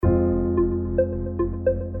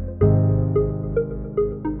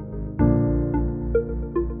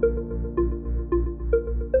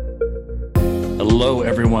Hello,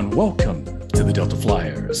 everyone. Welcome to the Delta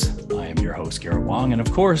Flyers. I am your host, Garrett Wang, and of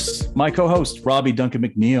course, my co-host, Robbie Duncan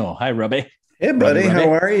McNeill. Hi, Robbie. Hey, buddy.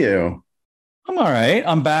 How are you? I'm all right.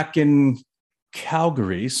 I'm back in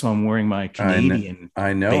Calgary, so I'm wearing my Canadian.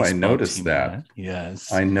 I know. I noticed that. Hat. Yes.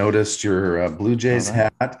 I noticed your Blue Jays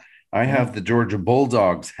hat. I have the Georgia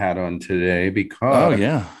Bulldogs hat on today because. Oh,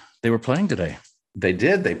 yeah. They were playing today. They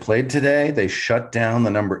did. They played today. They shut down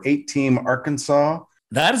the number 8 team, Arkansas.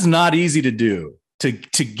 That is not easy to do.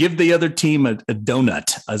 To give the other team a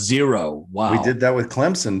donut, a 0. Wow. We did that with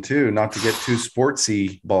Clemson, too, not to get too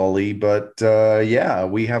sportsy bally. But, yeah,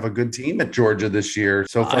 we have a good team at Georgia this year.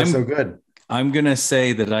 So far, so good. I'm going to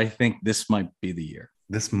say that I think this might be the year.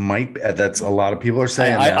 This might be. That's a lot of people are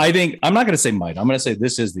saying that. I think I'm not going to say might. I'm going to say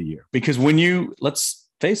this is the year. Because let's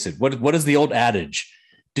face it, what is the old adage?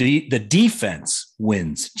 The defense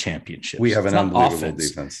wins championships. We have an unbelievable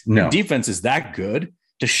defense. No. The defense is that good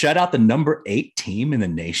to shut out the number 8 team in the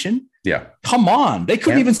nation. Yeah. Come on. They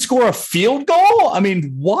couldn't even score a field goal. I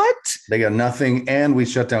mean, what? They got nothing. And we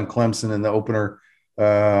shut down Clemson in the opener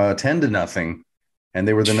 10-0. And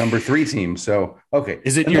they were the number 3 team. So, okay.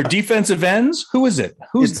 Is it your defensive ends? Who is it?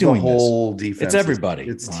 Who's doing the whole defense? It's everybody.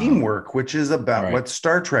 It's teamwork, which is about what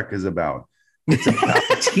Star Trek is about. It's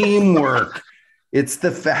about teamwork. It's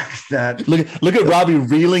the fact that look at Robbie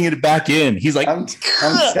reeling it back in. He's like, I'm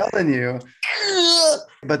telling you.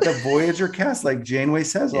 But the Voyager cast, like Janeway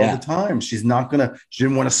says all the time, she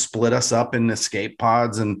didn't want to split us up in escape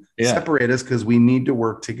pods and separate us because we need to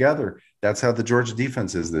work together. That's how the Georgia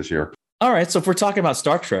defense is this year. All right. So if we're talking about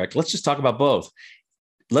Star Trek, let's just talk about both.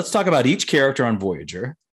 Let's talk about each character on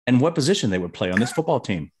Voyager and what position they would play on this football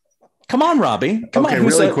team. Come on, Robbie. Come on.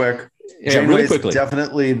 Really quick. Yeah, really quickly.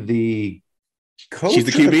 Definitely the coach. She's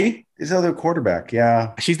the QB? Is the other quarterback.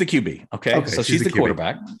 Yeah. She's the QB. Okay. So she's the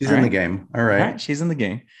quarterback. She's in the game. All right. She's in the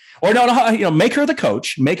game. Or no, make her the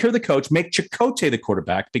coach. Make Chakotay the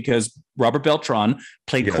quarterback because Robert Beltran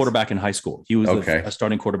played quarterback in high school. He was a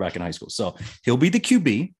starting quarterback in high school. So he'll be the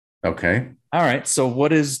QB. Okay. All right. So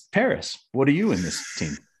what is Paris? What are you in this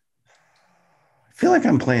team? I feel like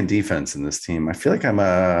I'm playing defense in this team. I feel like I'm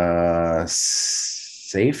a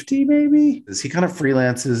safety, maybe. He kind of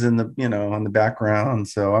freelances in the, on the background.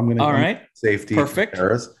 So I'm going to go safety. Perfect.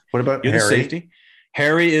 Paris. What about You're Harry? The safety.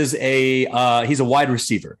 Harry is he's a wide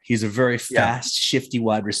receiver. He's a very fast, shifty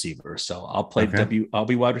wide receiver. So I'll play I'll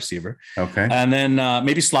be wide receiver. Okay. And then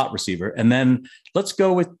maybe slot receiver. And then let's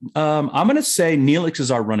go with, I'm going to say Neelix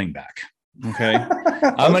is our running back. Okay.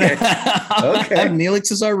 I'm going to have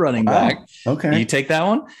Neelix as our running back. Okay. You take that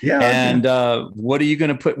one? Yeah. And what are you going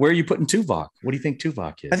to put? Where are you putting Tuvok? What do you think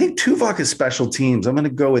Tuvok is? I think Tuvok is special teams. I'm going to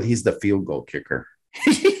go with he's the field goal kicker.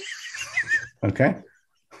 Okay.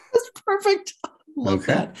 That's perfect. Love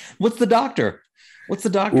that. What's the doctor? What's the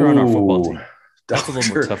doctor on our football team? That's a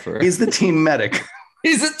little more tougher. He's the team medic.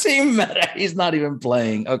 He's a team medic. He's not even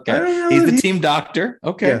playing. Okay. He's the team doctor.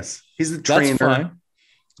 Okay. Yes. He's the trainer.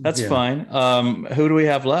 That's fine. Who do we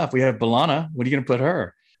have left? We have B'Elanna. What are you going to put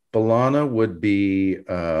her? B'Elanna would be.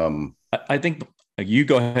 I think you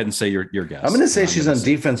go ahead and say your guess. I'm going to say she's on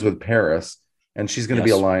defense with Paris, and she's going to be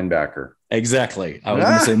a linebacker. Exactly. I was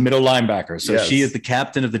going to say middle linebacker. So she is the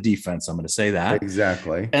captain of the defense. I'm going to say that.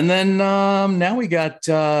 Exactly. And then now we got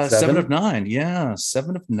 7 of 9. Yeah,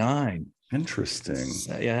 7 of 9. Interesting.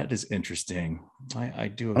 Yeah, that is interesting. I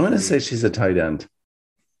do. I'm going to say she's a tight end.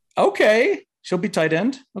 Okay. She'll be tight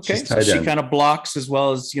end. Okay. So she kind of blocks as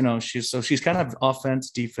well as, she's kind of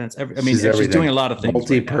offense, defense. She's doing a lot of things.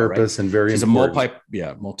 Multi-purpose and very she's important.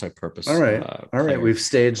 Multi-purpose. All right. We've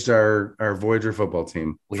staged our Voyager football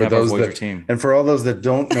team. We have our Voyager team. And for all those that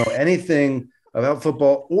don't know anything about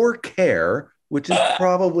football or care, which is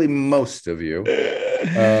probably most of you.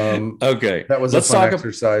 Okay. That was a fun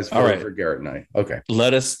exercise for Garrett and I. Okay.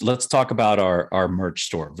 Let's talk about our merch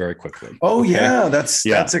store very quickly. Oh, okay? That's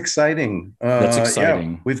exciting. That's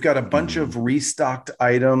exciting. Yeah. We've got a bunch of restocked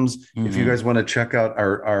items. If you guys want to check out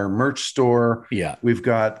our merch store. Yeah. We've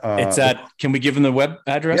got it's can we give them the web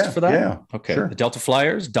address for that? Yeah. Okay. Sure. The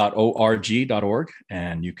deltaflyers.org.org.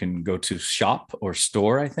 And you can go to shop or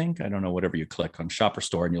store, I think. I don't know, whatever you click on shop or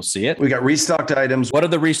store and you'll see it. We got restocked items. What are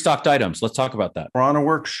the restocked items? Let's talk about that.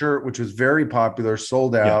 Chronoworks shirt, which was very popular,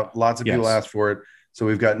 sold out. Lots of people asked for it. So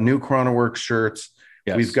we've got new Chronoworks shirts.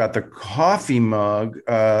 Yes. We've got the coffee mug.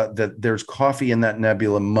 That there's coffee in that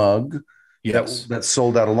Nebula mug. Yes. That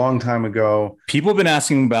sold out a long time ago. People have been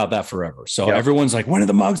asking about that forever. So everyone's like, when are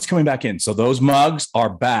the mugs coming back in? So those mugs are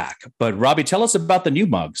back. But Robbie, tell us about the new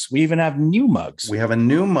mugs. We even have new mugs. We have a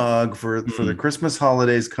new mug for the Christmas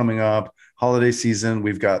holidays coming up, holiday season.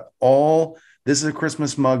 We've got this is a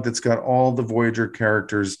Christmas mug that's got all the Voyager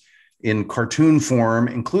characters in cartoon form,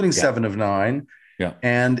 including 7 of 9. Yeah.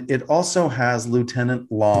 And it also has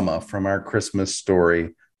Lieutenant Llama from our Christmas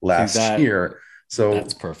story last year. So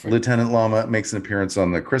that's perfect. Lieutenant Llama makes an appearance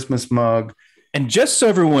on the Christmas mug. And just so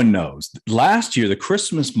everyone knows, last year, the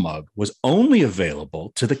Christmas mug was only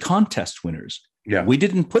available to the contest winners. Yeah. We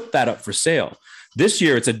didn't put that up for sale. This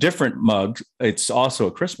year, it's a different mug. It's also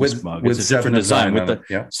a Christmas mug. It's a different design with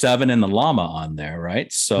the 7 and the llama on there,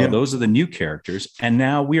 right? So those are the new characters. And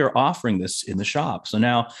now we are offering this in the shop. So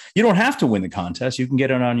now you don't have to win the contest. You can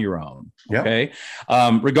get it on your own. Okay.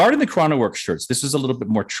 Regarding the ChronoWorks shirts, this is a little bit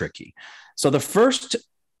more tricky. So the first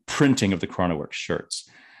printing of the ChronoWorks shirts,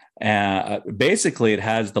 basically it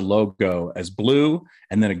has the logo as blue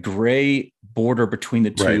and then a gray border between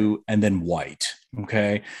the two and then white.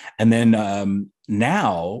 Okay. And then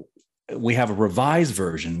now we have a revised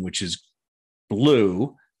version, which is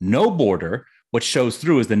blue, no border. What shows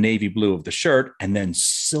through is the navy blue of the shirt and then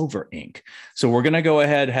silver ink. So we're going to go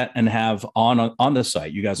ahead and have on the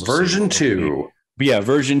site, you guys will version 2. Yeah.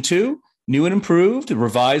 Version 2. New and improved,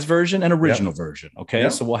 revised version, and original version. Okay,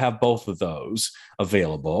 so we'll have both of those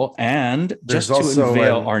available. And there's just to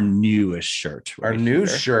unveil our newest shirt. Our new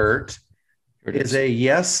shirt is a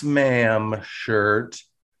Yes Ma'am shirt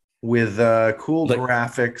with a cool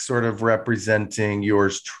graphic sort of representing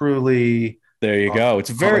yours truly. There you go.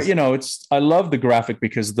 It's very, I love the graphic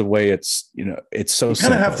because of the way it's so you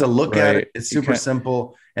kind of have to look at it. It's super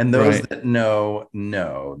simple. And those that know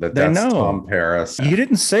that's Tom Paris. You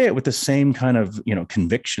didn't say it with the same kind of,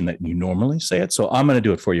 conviction that you normally say it. So I'm going to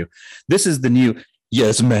do it for you. This is the new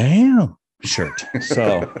Yes Ma'am shirt.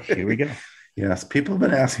 So here we go. Yes. People have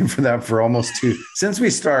been asking for that for almost since we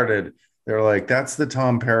started. They're like, that's the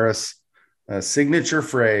Tom Paris signature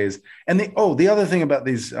phrase. And the other thing about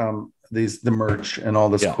the merch and all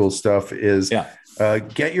this cool stuff is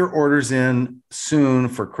get your orders in soon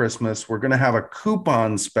for Christmas. We're going to have a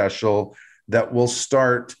coupon special that will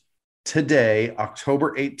start today,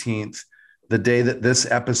 October 18th, the day that this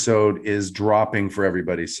episode is dropping for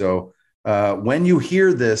everybody. So when you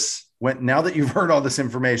hear this, now that you've heard all this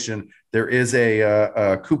information, there is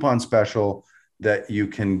a coupon special that you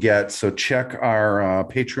can get. So check our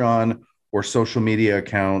Patreon or social media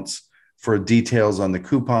accounts for details on the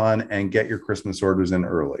coupon and get your Christmas orders in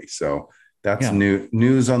early. So that's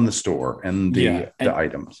news on the store and the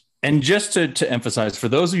items. And just to emphasize, for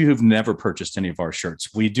those of you who've never purchased any of our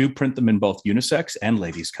shirts, we do print them in both unisex and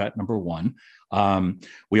ladies cut, number one.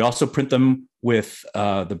 We also print them with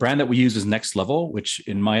the brand that we use is Next Level, which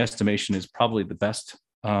in my estimation is probably the best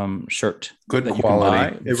shirt. Good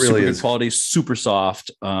quality. It really is. Good quality, super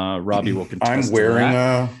soft. Robbie will contest. I'm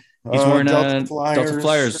wearing He's wearing Delta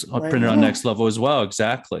Flyers printed on Next Level as well.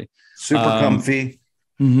 Exactly. Super comfy.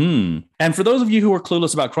 Mm-hmm. And for those of you who are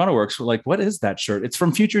clueless about ChronoWorks, we're like, what is that shirt? It's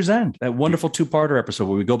from Future's End, that wonderful 2-parter episode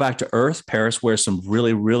where we go back to Earth. Paris wears some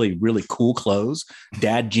really, really, really cool clothes,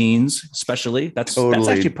 dad jeans, especially. That's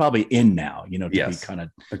actually probably in now, to be kind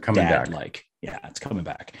of dad-like. Yeah, it's coming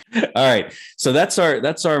back. All right. So that's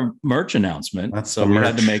our merch announcement. So we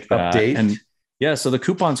had to make that update. And so the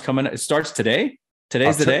coupon's coming. It starts today.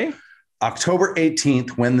 Today's the day? October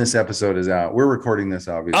 18th, when this episode is out. We're recording this,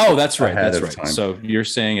 obviously. Oh, that's right. That's right. So you're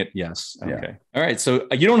saying it. Yes. Okay. Yeah. All right. So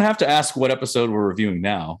you don't have to ask what episode we're reviewing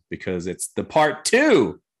now because it's the part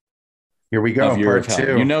 2. Here we go. Part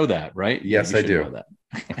 2. You know that, right? Yes, I do. Know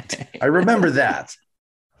that. I remember that.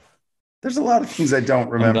 There's a lot of things I don't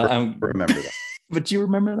remember. Remember that. But you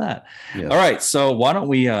remember that. Yes. All right. So why don't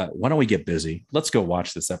we get busy? Let's go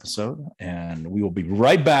watch this episode and we will be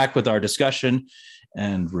right back with our discussion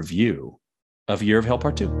and review of Year of Hell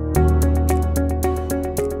Part 2.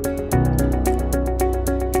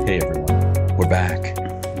 Hey everyone, we're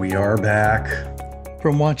back. We are back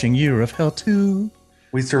from watching Year of Hell 2.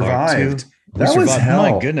 We survived. That was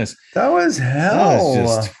hell. My goodness, that was hell. That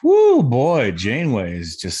was just, whoo, boy. Janeway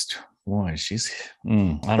is just, boy, she's. I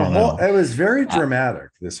don't know. It was very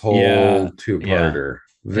dramatic. This whole 2-parter,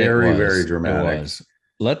 very, very dramatic. It was.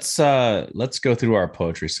 Let's go through our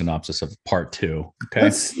poetry synopsis of part 2. Okay,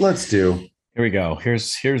 let's do. Here we go.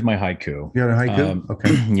 Here's my haiku. You got a haiku?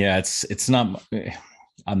 Okay. Yeah, it's not.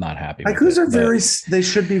 I'm not happy. Haikus are they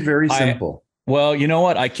should be very simple. Well, you know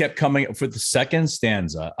what? I kept coming for the second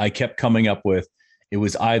stanza. I kept coming up with it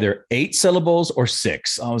was either 8 syllables or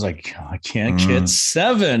 6. I was like, I can't get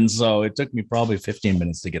 7. So it took me probably 15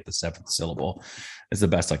 minutes to get the 7th syllable. It's the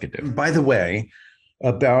best I could do. By the way,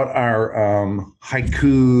 about our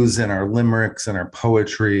haikus and our limericks and our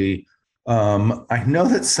poetry, I know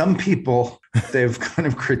that some people, they've kind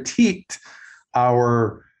of critiqued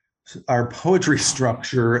our our poetry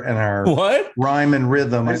structure and our what rhyme and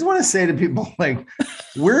rhythm. I just want to say to people, like,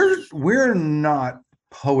 we're not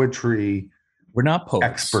poetry. We're not poets.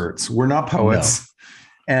 Experts. We're not poets.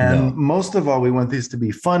 No. And most of all, we want these to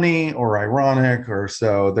be funny or ironic or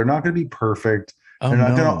so. They're not going to be perfect. They're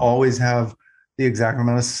not going to always have the exact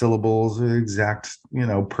amount of syllables, the exact,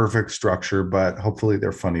 perfect structure, but hopefully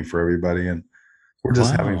they're funny for everybody. And we're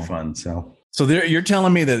just having fun. So you're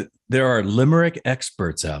telling me that there are limerick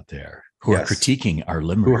experts out there who are critiquing our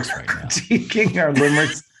limericks right now. Critiquing our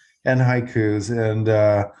limericks and haikus. And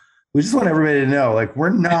we just want everybody to know, like,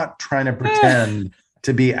 we're not trying to pretend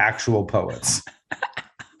to be actual poets.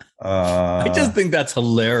 I just think that's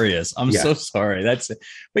hilarious. I'm so sorry. But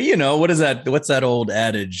what is that? What's that old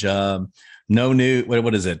adage? No new.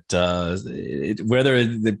 What is it? Whether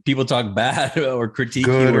the people talk bad or critique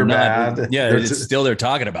good you or not, bad. Yeah, it's still they're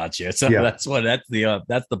talking about you. So that's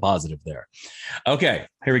the positive there. Okay,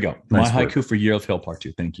 here we go. Nice My haiku for Year of Hill Part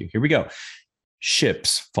 2. Thank you. Here we go.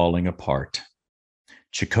 Ships falling apart.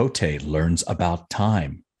 Chakotay learns about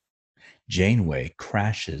time. Janeway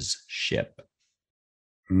crashes ship.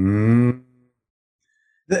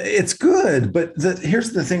 It's good, but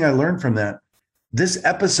here's the thing I learned from that. This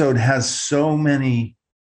episode has so many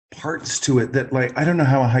parts to it that, like, I don't know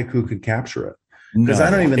how a haiku could capture it. Because I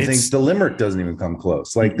don't even think the limerick doesn't even come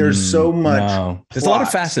close. Like, there's so much. No. There's a lot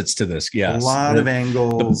of facets to this. Yes. A lot of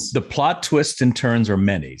angles. The plot twists and turns are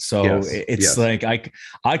many. So it's like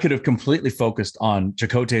I could have completely focused on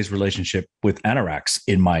Chakotay's relationship with Annorax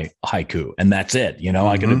in my haiku. And that's it.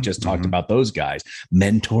 I could have just talked about those guys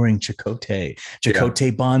mentoring Chakotay.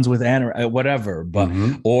 Chakotay bonds with Annorax, whatever. But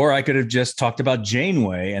or I could have just talked about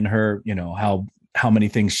Janeway and her, how many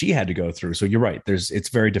things she had to go through. So you're right. It's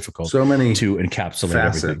very difficult so many to encapsulate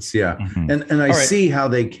facets. everything. Yeah. And I see how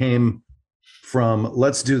they came from,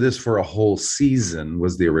 let's do this for a whole season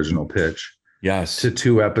was the original pitch. Yes. To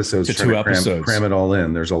 2 episodes. To 2 episodes. Cram it all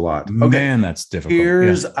in. There's a lot. Okay. Man, that's difficult.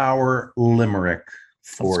 Here's our limerick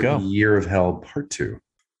for Year of Hell Part 2.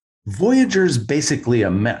 Voyager's basically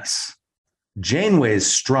a mess. Janeway's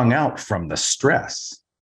strung out from the stress.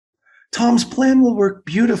 Tom's plan will work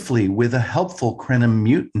beautifully with a helpful Krenim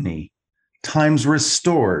mutiny. Time's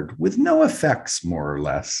restored with no effects, more or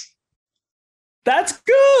less. That's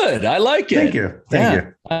good. I like it. Thank you. Thank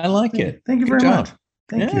you. I like it. Thank you very much.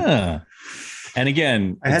 Thank you. And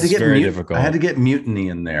again, I had to get very difficult. I had to get mutiny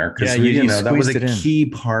in there because that was a key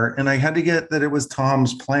part. And I had to get that it was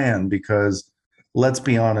Tom's plan because, let's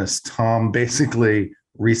be honest, Tom basically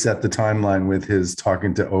reset the timeline with his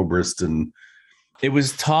talking to Obrist, and it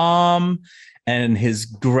was Tom and his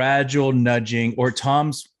gradual nudging, or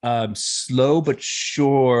Tom's slow but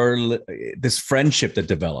sure, this friendship that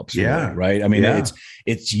develops. Really, right. I mean,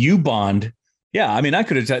 it's you bond. Yeah. I mean, I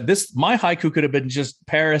could have said this. My haiku could have been just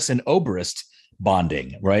Paris and Obrist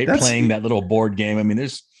bonding, right? Playing that little board game. I mean,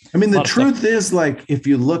 the truth is, like, if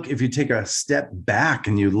you take a step back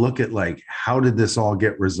and you look at, like, how did this all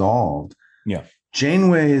get resolved? Yeah.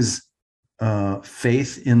 Janeway's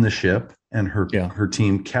faith in the ship and her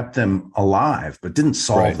team kept them alive, but didn't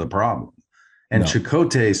solve the problem. And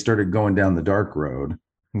Chakotay started going down the dark road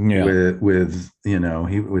with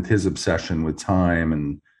his obsession with time.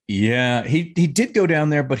 And he did go down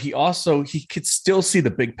there, but he could still see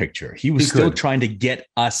the big picture. He was still trying to get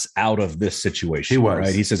us out of this situation. He was,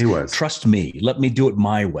 right? He says, trust me, let me do it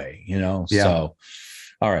my way, So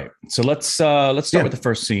all right. So let's start with the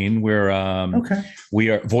first scene where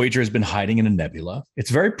Voyager has been hiding in a nebula.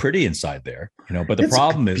 It's very pretty inside there, but the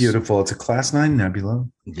problem is beautiful. It's a Class 9 nebula.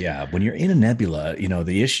 Yeah. When you're in a nebula,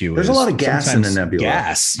 the issue there's a lot of gas in the nebula.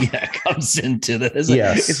 Gas comes into this.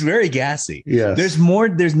 It's very gassy. Yes. There's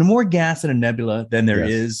more gas in a nebula than there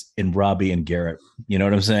is in Robbie and Garrett. You know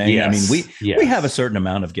what I'm saying? Yes. I mean, we have a certain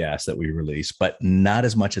amount of gas that we release, but not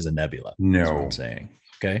as much as a nebula. No. That's what I'm saying.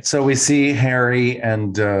 Okay. So we see Harry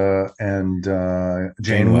and Janeway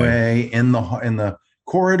in the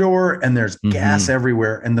corridor, and there's gas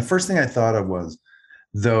everywhere. And the first thing I thought of was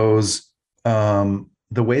those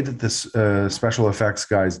the way that this special effects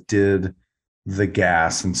guys did the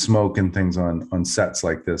gas and smoke and things on sets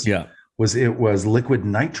like this. Yeah. Was liquid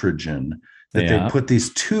nitrogen that they put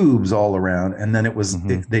these tubes all around, and then it was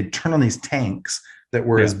they'd turn on these tanks that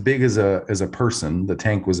were as big as a person. The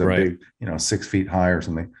tank was a big, 6 feet high or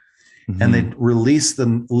something. And they'd release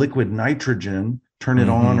the liquid nitrogen, turn it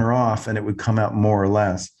on or off, and it would come out more or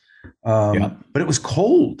less. But it was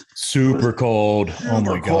cold. Super cold. Oh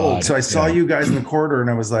my God. So I saw you guys in the corridor and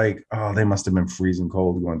I was like, oh, they must have been freezing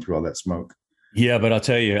cold going through all that smoke. Yeah, but I'll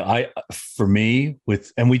tell you, for me,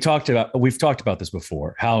 we've talked about this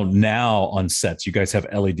before, how now on sets you guys have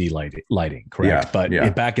LED lighting, correct? But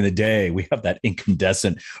back in the day, we have that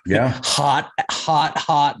incandescent,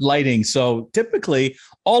 hot lighting. So typically,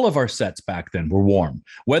 all of our sets back then were warm,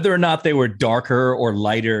 whether or not they were darker or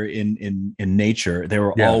lighter in nature. They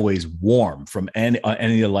were always warm from any of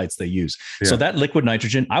the lights they use. So that liquid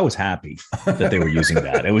nitrogen, I was happy that they were using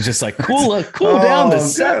that. It was just like cool down the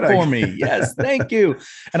set for me. Yes. Thank you.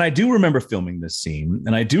 And I do remember filming this scene,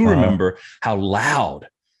 and I do remember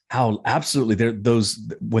how absolutely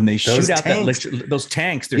when they shoot out those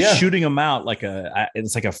tanks, they're shooting them out like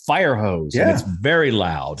it's like a fire hose, and it's very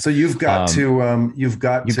loud. So you've got to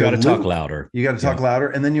talk louder. You got to talk louder,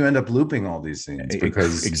 and then you end up looping all these scenes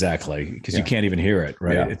because you can't even hear it,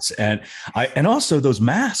 right? Yeah. And also those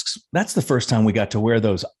masks. That's the first time we got to wear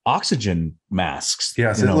those oxygen masks.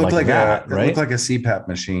 Yes, it looked like it looked like a CPAP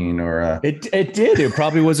machine or it did. It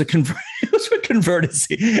probably was a converted.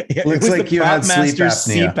 Looks like you had sleep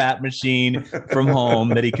apnea. CPAP machine from home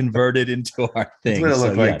that he converted into our thing. That's what it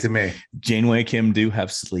looked like to me. Janeway Kim do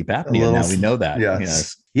have sleep apnea. Now we know that.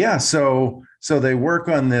 Yes. Yeah. So they work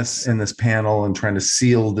on this in this panel and trying to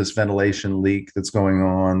seal this ventilation leak that's going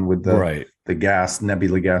on with the gas,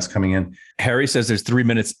 nebula gas coming in. Harry says there's 3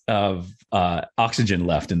 minutes of oxygen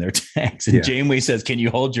left in their tanks. And Janeway says, can you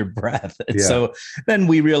hold your breath? And so then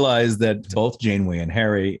we realize that both Janeway and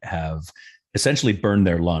Harry have essentially burned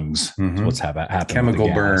their lungs. Mm-hmm. What's happened?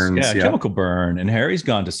 Chemical burns. Chemical burn. And Harry's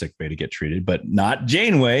gone to sickbay to get treated, but not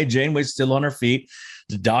Janeway. Janeway's still on her feet.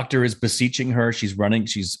 The doctor is beseeching her. She's running.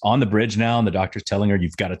 She's on the bridge now. And the doctor's telling her,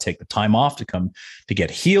 you've got to take the time off to come to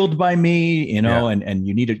get healed by me, and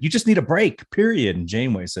you just need a break, period. And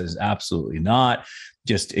Janeway says, absolutely not.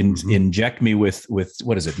 Just inject me with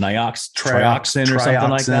what is it? Trioxin or something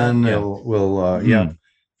like that.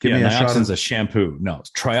 Give me a shot of a shampoo. No, it's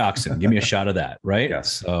trioxin. Give me a shot of that. Right.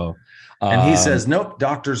 Yes. So, and he says, nope,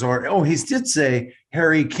 doctors are, he did say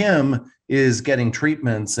Harry Kim is getting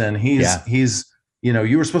treatments, and he's,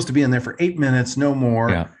 you were supposed to be in there for 8 minutes, no more,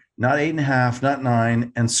 not 8.5, not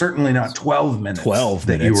 9, and certainly not 12 minutes. 12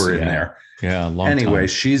 that minutes, you were in there. Yeah. Long anyway,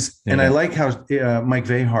 time. And I like how Mike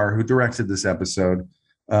Vehar, who directed this episode,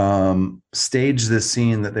 staged this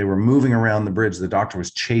scene that they were moving around the bridge. The doctor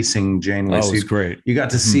was chasing Janeway. Oh, it's great. You got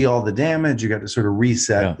to see all the damage. You got to sort of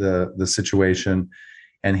reset the situation.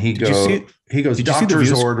 And he goes,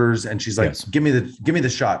 doctor's orders. And she's like, give me the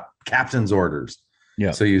shot. Captain's orders.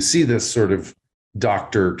 Yeah. So you see this sort of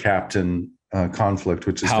doctor captain conflict,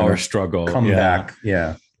 which is power struggle. Come back.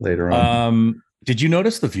 Yeah. Later on. Did you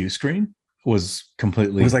notice the view screen was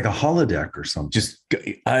completely, it was like a holodeck or something.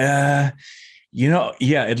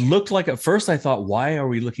 It looked like, at first I thought, why are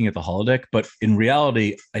we looking at the holodeck? But in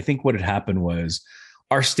reality, I think what had happened was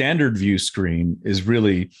our standard view screen is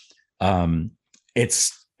really,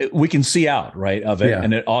 we can see out of it.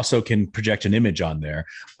 And it also can project an image on there.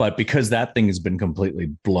 But because that thing has been completely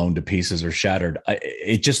blown to pieces or shattered,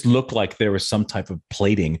 it just looked like there was some type of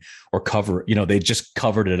plating or cover. They just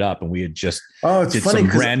covered it up, and we had just did some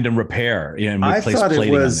random repair. And replaced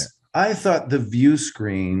plating on there. I thought the view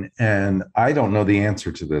screen, and I don't know the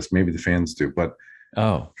answer to this, maybe the fans do, but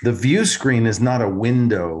the view screen is not a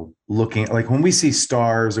window looking, like when we see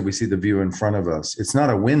stars or we see the view in front of us, it's not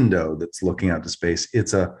a window that's looking out to space.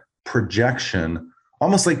 It's a projection,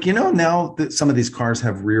 almost like, now that some of these cars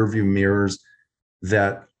have rear view mirrors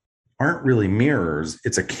that aren't really mirrors.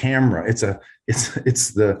 It's a camera. It's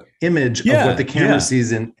the image of what the camera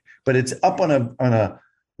sees in, but it's up on a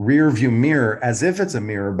rear view mirror as if it's a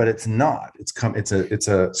mirror, but it's not. It's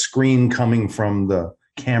a screen coming from the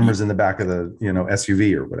cameras in the back of the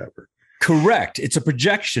SUV or whatever. Correct. It's a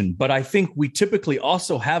projection, but I think we typically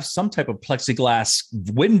also have some type of plexiglass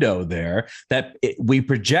window there that we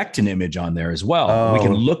project an image on there as well. We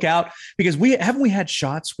can look out, because we had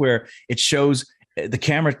shots where it shows the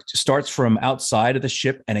camera starts from outside of the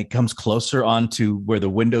ship and it comes closer onto where the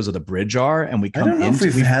windows of the bridge are, and we come I don't know if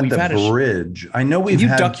we've had the bridge. I know we've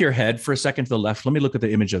had. Duck your head for a second to the left. Let me look at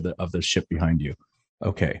the image of the ship behind you.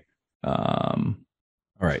 Okay.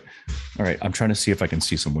 All right. I'm trying to see if I can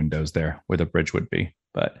see some windows there where the bridge would be,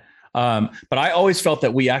 but I always felt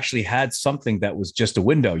that we actually had something that was just a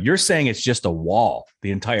window. You're saying it's just a wall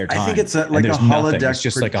the entire time. I think it's like a holodeck. It's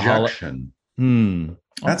just projection.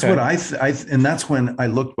 That's what I and that's when I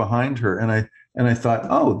looked behind her and I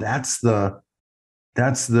thought, that's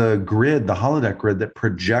the grid, the holodeck grid that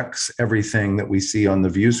projects everything that we see on the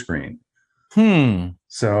view screen.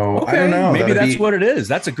 So I don't know. Maybe that's what it is.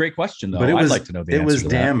 That's a great question, though. But I'd like to know the answer. It was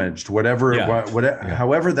damaged.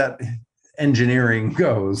 However that engineering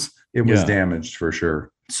goes, it was damaged for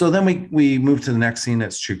sure. So then we move to the next scene.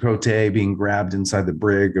 It's Chakotay being grabbed inside the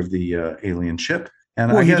brig of the alien ship.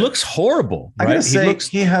 And he looks horrible. Right? I gotta say,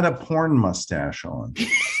 he had a porn mustache on.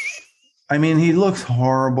 I mean, he looks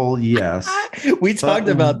horrible. Yes, we talked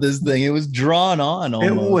about this thing. It was drawn on. Almost.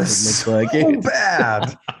 It was so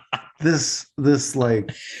bad. This like,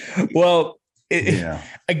 well,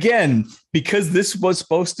 again, because this was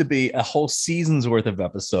supposed to be a whole season's worth of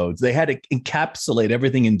episodes, they had to encapsulate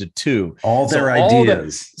everything into 2. All their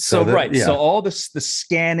ideas. So all the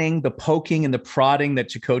scanning, the poking, and the prodding that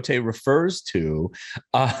Chakotay refers to,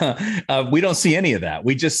 we don't see any of that.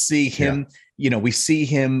 We just see him. We see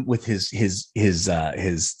him with his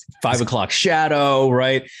 5 o'clock shadow,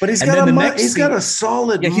 right? But he's got a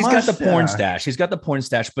solid. Yeah, he's mustache. got the porn stash. He's got the porn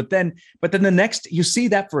stash. But then the next, you see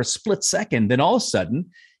that for a split second. Then all of a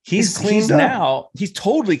sudden, he's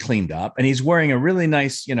totally cleaned up, and he's wearing a really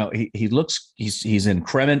nice. He's in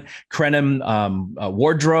Krenim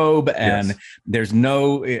wardrobe, and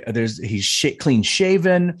he's clean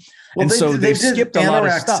shaven, and so they've skipped a lot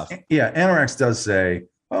of stuff. Yeah, Annorax does say,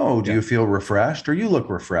 "Oh, do you feel refreshed, or you look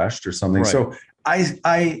refreshed, or something?" Right. So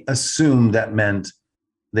I assume that meant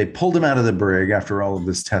they pulled him out of the brig after all of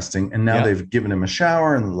this testing, and now they've given him a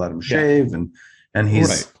shower and let him shave, and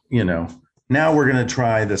he's now we're going to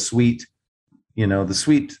try the sweet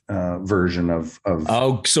version of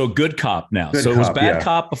so good cop now. It was bad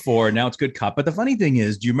cop before, now it's good cop. But the funny thing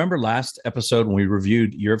is, do you remember last episode when we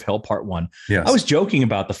reviewed Year of Hell Part 1? Yes. I was joking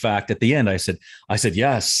about the fact at the end, I said,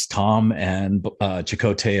 yes, Tom and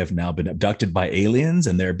Chakotay have now been abducted by aliens,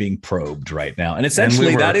 and they're being probed right now. And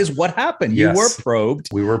essentially that is what happened. Yes, you were probed.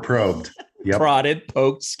 We were probed. Yep. Prodded,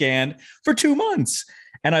 poked, scanned for 2 months.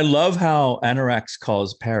 And I love how Annorax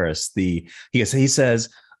calls Paris he says,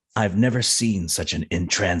 "I've never seen such an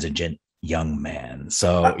intransigent young man."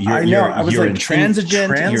 So you're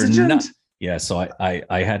intransigent. You're not. Yeah. So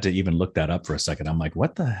I had to even look that up for a second. I'm like,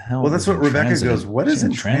 what the hell? Well, that's what Rebecca goes, what is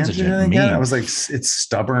intransigent again? I was like, it's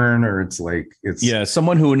stubborn, or it's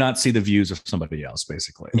someone who would not see the views of somebody else,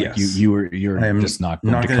 basically. Like yes. you're just not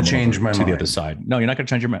going to change my mind to the other side. No, you're not going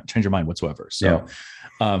to change your mind whatsoever. So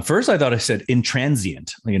first I thought I said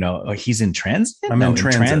intransient. He's intransient. I'm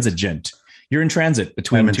intransigent. You're in transit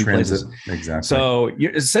between two places. Exactly. So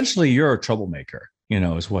you're a troublemaker,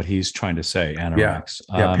 is what he's trying to say, Annorax.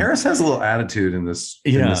 Yeah. Paris has a little attitude in this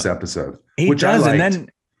episode. He does. And then,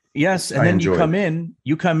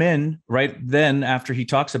 you come in right then after he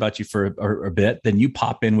talks about you for a bit, then you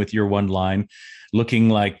pop in with your one line looking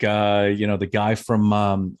like, the guy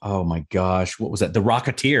from, oh my gosh, what was that? The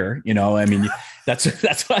Rocketeer, I mean, that's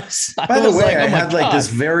what By the way, I had like this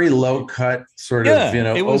very low cut sort of,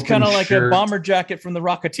 it was kind of like a bomber jacket from the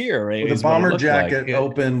Rocketeer, right? With a bomber jacket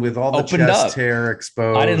open with all the chest hair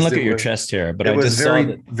exposed. I didn't look at your chest hair, but I just saw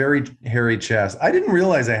that. Very hairy chest. I didn't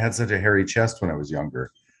realize I had such a hairy chest when I was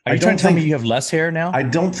younger. Are you trying to tell me you have less hair now? I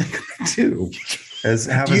don't think I do. As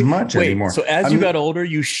much anymore. So as you got older,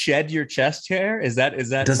 you shed your chest hair? Is that does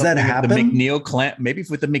that happen? The McNeill clan, maybe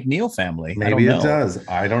with the McNeill family. Maybe it does.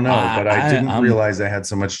 I don't know, but I didn't realize I had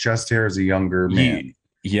so much chest hair as a younger man.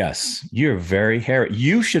 Yes, you're very hairy.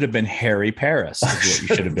 You should have been Harry Paris. Is what you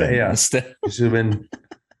should have been. Instead. You should have been.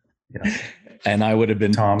 Yeah. And I would have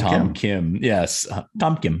been Tom Kim. Yes,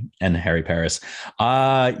 Tom Kim and Harry Paris.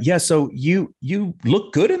 So you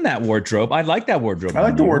look good in that wardrobe. I like that wardrobe. I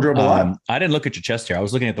like the wardrobe a lot. I didn't look at your chest hair. I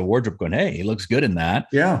was looking at the wardrobe going, hey, he looks good in that.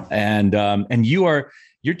 Yeah. And you're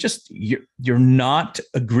not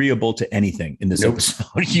agreeable to anything in this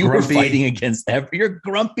episode. You were fighting against you're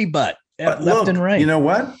grumpy butt left and right. You know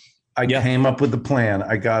what? I came up with the plan.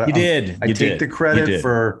 I got it. I take the credit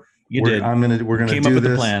for we're gonna came do up with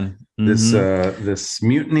this. The plan. This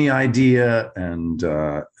mutiny idea, and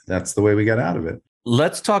that's the way we got out of it.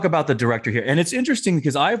 Let's talk about the director here. And it's interesting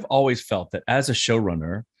because I've always felt that as a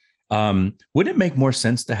showrunner, wouldn't it make more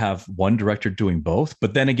sense to have one director doing both?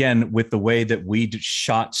 But then again, with the way that we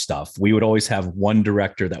shot stuff, we would always have one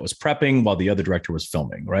director that was prepping while the other director was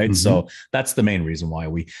filming, right? Mm-hmm. So that's the main reason why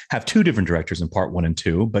we have two different directors in part 1 and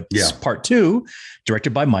 2. But part 2,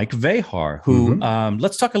 directed by Mike Vehar, who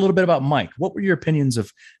let's talk a little bit about Mike. What were your opinions of,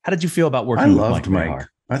 how did you feel about working with Mike Vehar?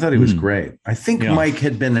 I thought he was great. I think Mike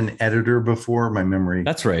had been an editor before, my memory.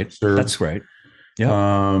 That's right. That's right. Yeah.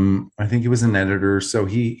 I think he was an editor, so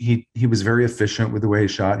he was very efficient with the way he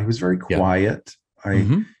shot. He was very quiet. I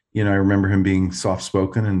remember him being soft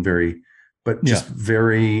spoken and very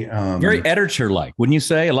very editor-like, wouldn't you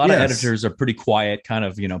say? A lot of editors are pretty quiet, kind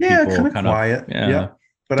of, people kind of quiet. Yeah.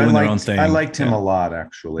 But I liked him a lot,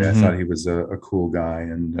 actually. I thought he was a cool guy,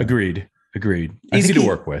 and agreed. Easy to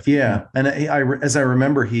work with. Yeah. And as I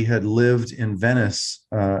remember, he had lived in Venice,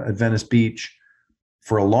 at Venice Beach,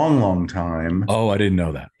 for a long, long time. Oh, I didn't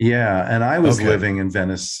know that. Yeah. And I was living in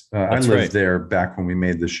Venice. I lived there back when we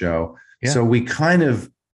made the show. Yeah. So we kind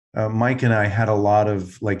of, Mike and I had a lot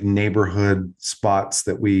of like neighborhood spots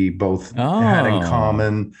that we both had in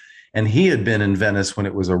common. And he had been in Venice when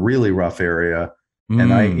it was a really rough area.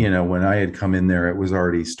 And I, when I had come in there, it was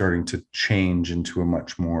already starting to change into a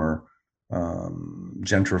much more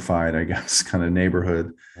gentrified, I guess, kind of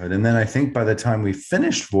neighborhood. And then I think by the time we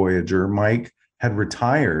finished Voyager, Mike had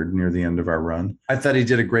retired near the end of our run. I thought he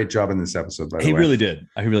did a great job in this episode, by the way. He really did.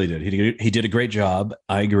 He really did. He did a great job.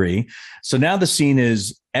 I agree. So now the scene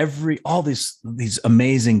is all these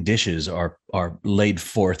amazing dishes are laid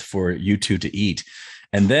forth for you two to eat.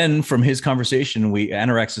 And then from his conversation,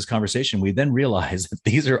 Annorax's conversation, we then realize that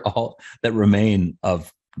these are all that remain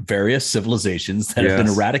of various civilizations that have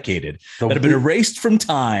been eradicated, that have been erased from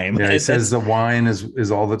time. Yeah, he says the wine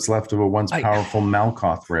is all that's left of a once powerful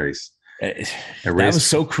Malkoth race. That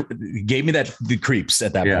was gave me the creeps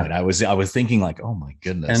at that point. I was thinking like, oh my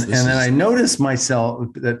goodness. And then I noticed myself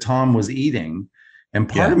that Tom was eating, and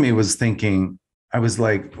part of me was thinking, I was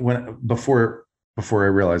like, before I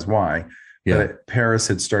realized why, but Paris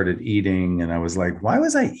had started eating, and I was like, why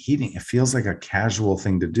was I eating? It feels like a casual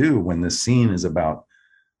thing to do when the scene is about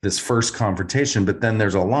this first confrontation. But then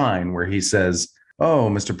there's a line where he says, "Oh,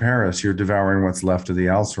 Mr. Paris, you're devouring what's left of the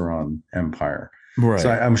Alceron Empire." Right. So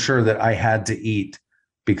I'm sure that I had to eat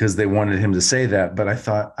because they wanted him to say that. But I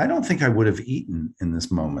thought, I don't think I would have eaten in this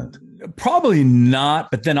moment. Probably not.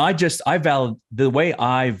 But then the way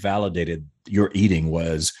I validated your eating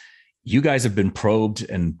was, you guys have been probed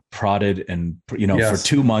and prodded and, for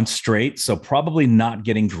 2 months straight. So probably not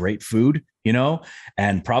getting great food,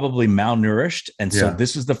 and probably malnourished. And so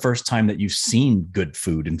this is the first time that you've seen good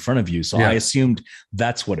food in front of you. So I assumed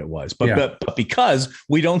that's what it was. But because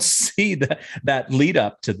we don't see that lead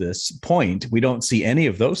up to this point, we don't see any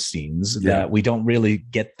of those scenes that we don't really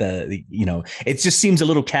get it just seems a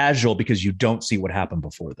little casual because you don't see what happened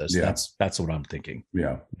before this. Yeah. That's what I'm thinking.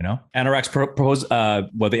 Yeah. Annorax propose. The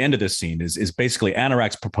end of this scene is basically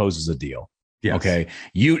Annorax proposes a deal. Yes. Okay.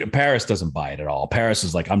 Paris doesn't buy it at all. Paris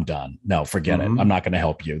is like, I'm done. No, forget it. I'm not going to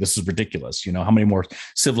help you. This is ridiculous. How many more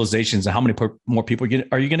civilizations and how many more people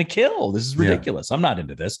are you going to kill? This is ridiculous. I'm not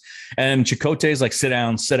into this. And Chakotay is like, sit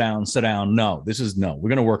down. No, we're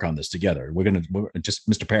going to work on this together. We're just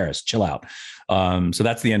Mr. Paris, chill out. So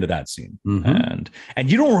that's the end of that scene. Mm-hmm.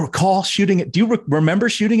 And you don't recall shooting it. Do you remember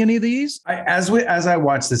shooting any of these? As I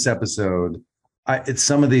watched this episode,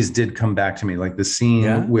 some of these did come back to me, like the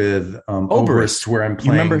scene with Oberst, where I'm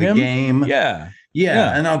playing the game. Yeah.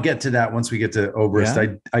 And I'll get to that once we get to Oberst.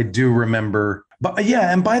 Yeah. I do remember, but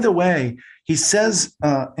and by the way, he says,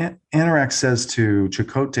 Annorax says to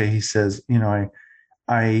Chakotay, he says,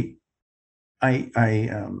 I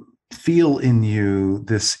feel in you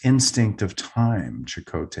this instinct of time,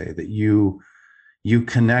 Chakotay, that you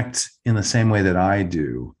connect in the same way that I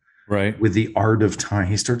do. Right. With the art of time.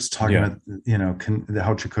 He starts talking about,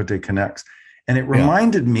 how Chakotay connects. And it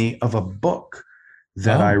reminded me of a book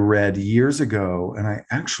that I read years ago. And I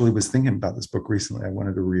actually was thinking about this book recently. I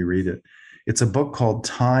wanted to reread it. It's a book called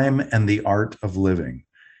Time and the Art of Living.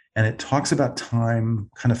 And it talks about time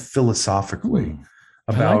kind of philosophically.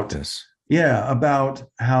 About this. Yeah, about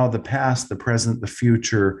how the past, the present, the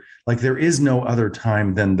future, like there is no other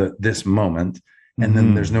time than this moment. And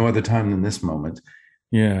then there's no other time than this moment.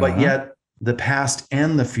 Yeah. But yet the past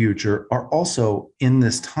and the future are also in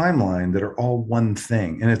this timeline that are all one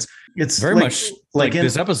thing. And it's very much like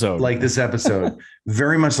this episode. Like this episode.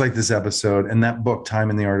 Very much like this episode. And that book, Time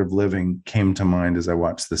and the Art of Living, came to mind as I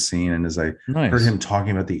watched the scene and as I heard him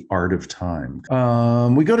talking about the art of time.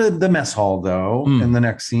 We go to the mess hall, though, in the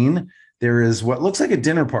next scene. There is what looks like a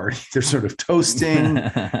dinner party. They're sort of toasting.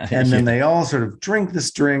 And then they all sort of drink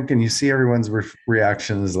this drink. And you see everyone's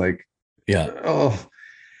reaction is like, oh.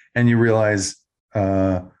 And you realize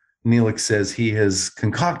Neelix says he has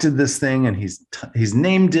concocted this thing and he's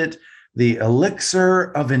named it the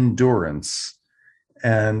Elixir of Endurance.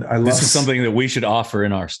 And this is something that we should offer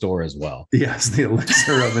in our store as well. Yes, the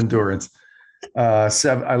Elixir of Endurance.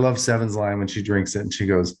 I love Seven's line when she drinks it and she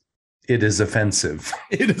goes, "It is offensive."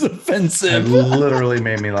 It is offensive. It literally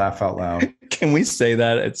made me laugh out loud. Can we say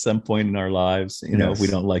that at some point in our lives? If we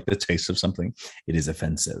don't like the taste of something, it is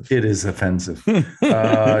offensive. It is offensive.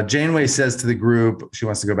 Janeway says to the group, she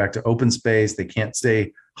wants to go back to open space. They can't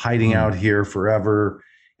stay hiding out here forever.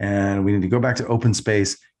 And we need to go back to open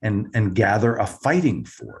space and gather a fighting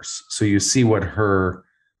force. So you see what her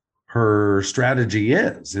strategy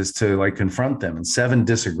is to like confront them. And Seven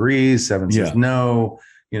disagrees. Seven says, no,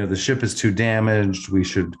 the ship is too damaged. We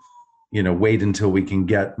should wait until we can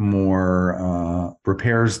get more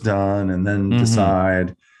repairs done and then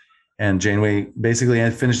decide. And Janeway basically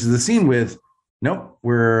finishes the scene with, nope,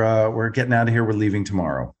 we're getting out of here. We're leaving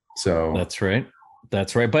tomorrow. So that's right.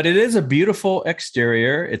 But it is a beautiful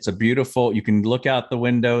exterior. It's a beautiful, you can look out the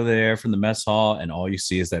window there from the mess hall and all you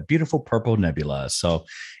see is that beautiful purple nebula. So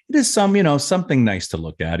it is something nice to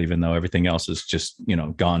look at, even though everything else is just,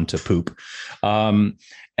 gone to poop.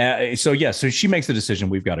 So she makes the decision,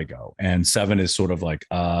 we've got to go. And 7 is sort of like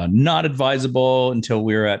not advisable until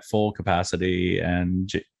we're at full capacity. And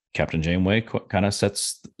Captain Janeway kind of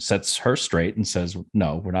sets her straight and says,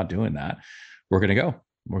 no, we're not doing that. We're going to go.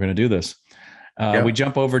 We're going to do this. We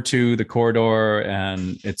jump over to the corridor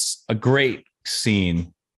and it's a great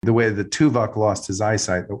scene. The way that Tuvok lost his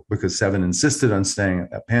eyesight because 7 insisted on staying at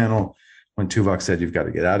that panel when Tuvok said, you've got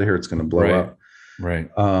to get out of here. It's going to blow up. Right.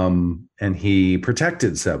 And he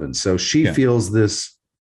protected 7. So she feels this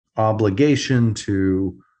obligation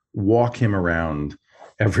to walk him around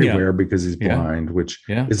everywhere because he's blind, which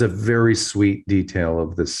is a very sweet detail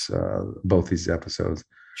of this, both these episodes.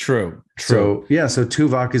 True. So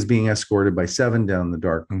Tuvok is being escorted by 7 down the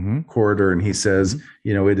dark corridor, and he says,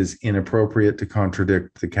 it is inappropriate to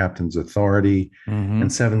contradict the captain's authority.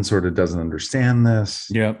 And 7 sort of doesn't understand this.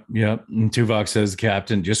 Yep. And Tuvok says,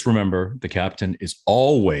 Captain, just remember, the captain is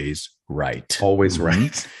always right. Always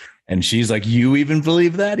right. And she's like, you even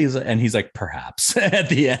believe that? He's like, perhaps. At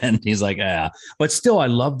the end, he's like, but still, I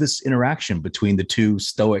love this interaction between the two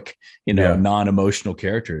stoic, non-emotional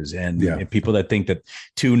characters. And people that think that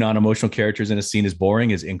 2 non-emotional characters in a scene is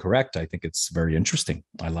boring is incorrect. I think it's very interesting.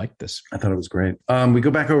 I like this. I thought it was great. We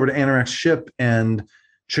go back over to Annorax's ship, and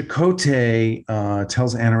Chakotay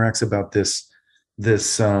tells Annorax about this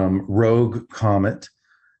rogue comet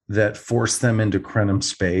that forced them into Krenim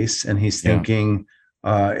space. And he's thinking,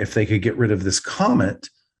 if they could get rid of this comet,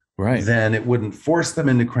 then it wouldn't force them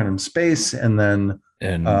into Krenim space, and then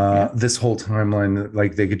this whole timeline,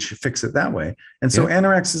 like they could fix it that way. And so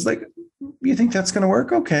Annorax is like, "You think that's going to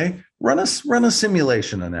work? Okay, run a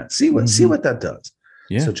simulation on that. See what that does."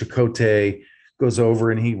 Yeah. So Chakotay goes over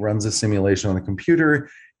and he runs a simulation on the computer,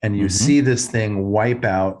 and you see this thing wipe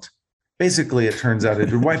out. Basically, it turns out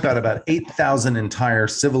it would wipe out about 8,000 entire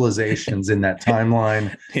civilizations in that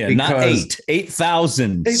timeline. Not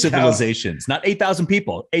 8,000 civilizations, not 8,000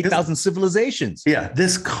 people, 8,000 civilizations. Yeah,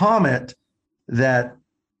 this comet that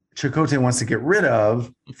Chakotay wants to get rid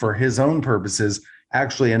of for his own purposes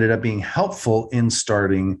actually ended up being helpful in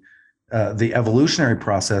starting the evolutionary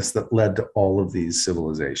process that led to all of these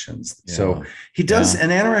civilizations. Yeah. So he does,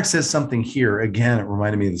 and Annorax says something here. Again, it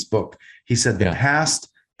reminded me of this book. He said, the past,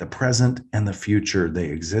 the present, and the future, they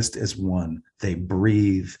exist as one. They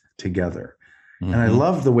breathe together. And I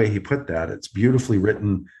love the way he put that. It's beautifully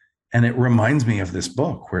written. And it reminds me of this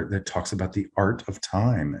book where it talks about the art of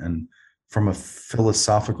time. And from a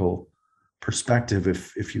philosophical perspective,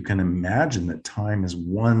 if you can imagine that time is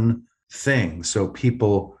one thing. So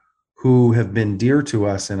people who have been dear to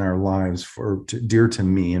us in our lives, dear to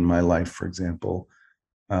me in my life, for example,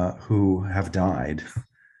 who have died.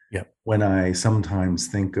 When I sometimes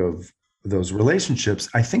think of those relationships,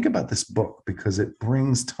 I think about this book because it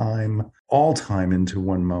brings all time into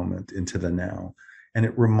one moment, into the now. And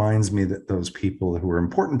it reminds me that those people who are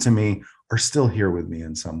important to me are still here with me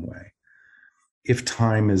in some way. If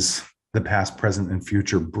time is the past, present, and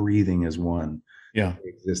future breathing as one, they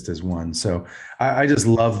exist as one. So I just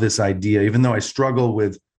love this idea, even though I struggle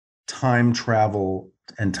with time travel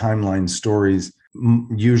and timeline stories,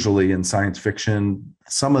 usually in science fiction.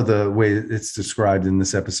 Some of the way it's described in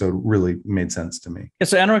this episode really made sense to me. Yeah,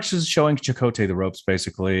 so Annorax is showing Chakotay the ropes,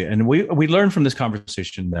 basically. And we learned from this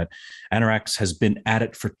conversation that Annorax has been at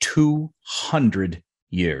it for 200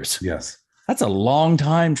 years. Yes. That's a long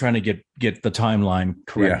time trying to get the timeline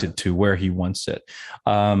corrected to where he wants it.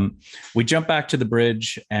 We jump back to the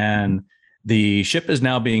bridge, and the ship is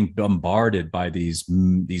now being bombarded by these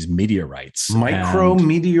meteorites.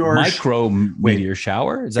 Micrometeor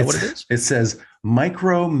shower? Is that what it is? It says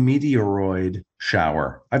micrometeoroid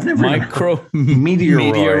shower. I've never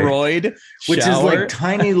meteoroid which is like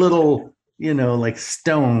tiny little, like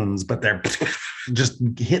stones, but they're just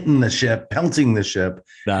hitting the ship, pelting the ship.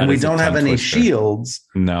 And we don't have any shields.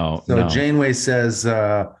 No. So Janeway says,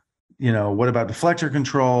 what about deflector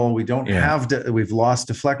control? We don't have we've lost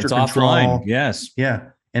deflector control. Offline. Yes. Yeah.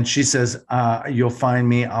 And she says, you'll find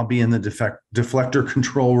me. I'll be in the deflector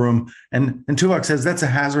control room. And Tuvok says, that's a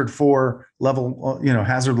hazard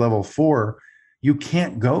level 4. You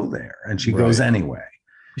can't go there. And she goes anyway.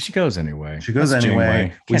 She goes anyway.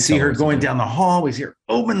 We see her going down the hall. We see her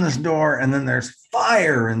open this door, and then there's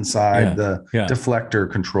fire inside the deflector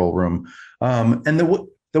control room. And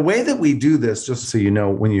the way that we do this, just so you know,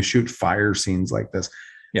 when you shoot fire scenes like this,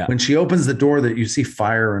 when she opens the door, that you see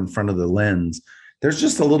fire in front of the lens. There's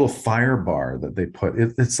just a little fire bar that they put.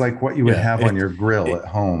 It's like what you would have on your grill at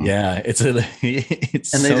home. Yeah, and they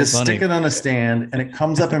just stick it on a stand, and it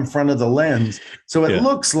comes up in front of the lens, so it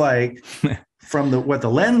looks like from what the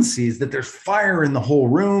lens sees that there's fire in the whole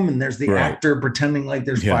room, and there's the actor pretending like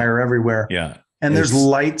there's fire everywhere. Yeah, and there's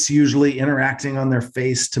lights usually interacting on their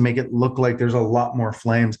face to make it look like there's a lot more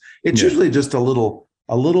flames. It's usually just a little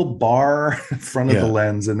bar in front of the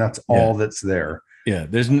lens, and that's all that's there. Yeah,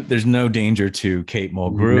 there's no danger to Kate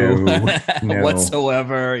Mulgrew no.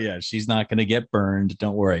 whatsoever. Yeah, she's not going to get burned.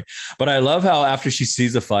 Don't worry. But I love how after she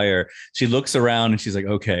sees the fire, she looks around and she's like,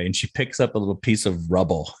 okay. And she picks up a little piece of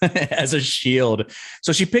rubble as a shield.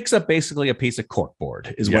 So she picks up basically a piece of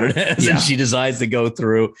corkboard is what it is. Yeah. And she decides to go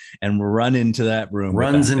through and run into that room.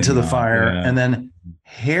 Runs into the fire. Yeah. And then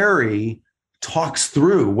Harry talks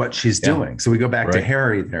through what she's doing. So we go back to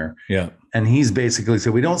Harry there. Yeah. And he's basically,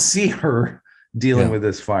 so we don't see her dealing with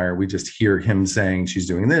this fire. We just hear him saying she's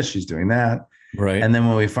doing this, she's doing that. Right. And then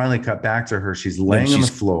when we finally cut back to her, she's laying on the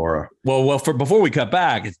floor. Before we cut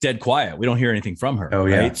back, it's dead quiet. We don't hear anything from her. Oh,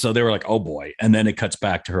 yeah. So they were like, oh boy. And then it cuts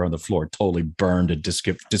back to her on the floor, totally burned and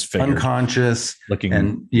disfigured. Unconscious.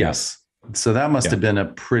 Looking. Yes. So that must have been a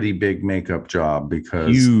pretty big makeup job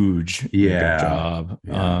because. Huge makeup job.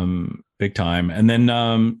 Yeah. Big time. And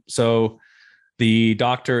then, so the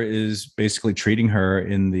doctor is basically treating her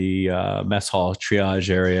in the mess hall triage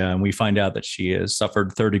area. And we find out that she has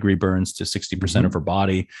suffered 3rd-degree burns to 60% of her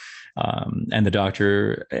body. And the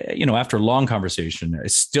doctor, after a long conversation,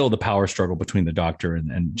 it's still the power struggle between the doctor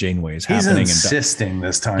and Janeway is happening. He's insisting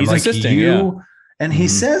this time. He's insisting, And he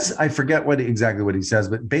says, I forget exactly what he says,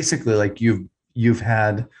 but basically like you've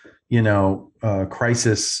had,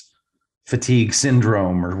 crisis fatigue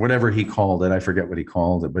syndrome or whatever he called it. I forget what he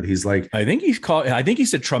called it, but he's like, I think he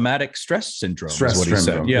said traumatic stress syndrome. Stress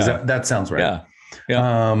syndrome. Yeah. That sounds right.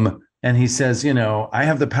 Yeah. And he says, I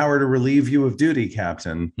have the power to relieve you of duty,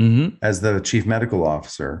 Captain, as the chief medical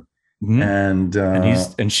officer. Mm-hmm.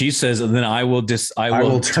 And she says, and then I will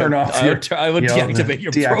turn off deactivate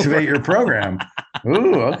your program.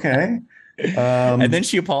 Ooh, okay. And then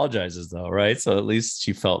she apologizes though, right? So at least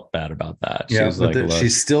she felt bad about that.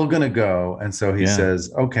 She's still going to go. And so he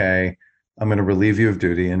says, okay, I'm going to relieve you of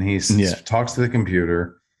duty. And he talks to the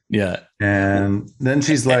computer. Yeah. And then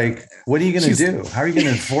she's like, what are you going to do? How are you going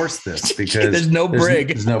to enforce this? Because there's no brig.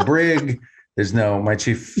 There's no brig. There's my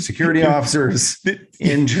chief security officer's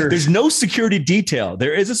injured. There's no security detail.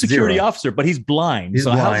 There is a security officer, but he's blind.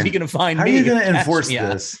 How is he going to find me? How are you going to enforce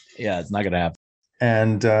this? Yeah, it's not going to happen.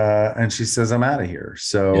 And she says, I'm out of here.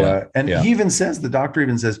 So, the doctor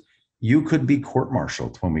even says, you could be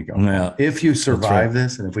court-martialed when we go home. If you survive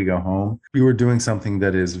this and if we go home, you are doing something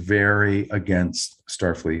that is very against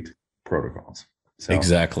Starfleet protocols. So,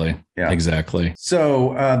 exactly. Yeah. Exactly.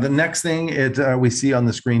 So the next thing we see on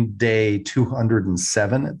the screen, day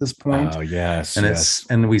 207 at this point. Oh, yes.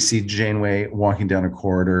 And we see Janeway walking down a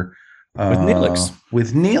corridor.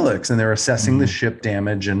 With Neelix, and they're assessing the ship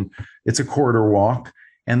damage, and it's a corridor walk,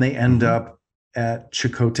 and they end up at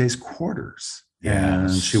Chakotay's quarters.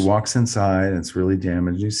 Yes. And she walks inside, and it's really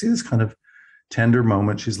damaged. You see this kind of tender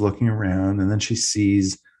moment. She's looking around, and then she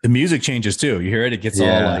sees the music changes too. You hear it? It gets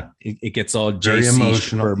all like it gets all very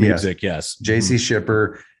emotional Shipper music. Yes, Jessey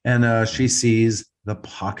Shipper, and she sees the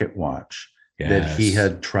pocket watch that he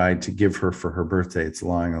had tried to give her for her birthday. It's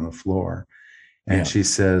lying on the floor. And she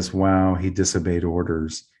says, wow, he disobeyed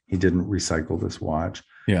orders. He didn't recycle this watch.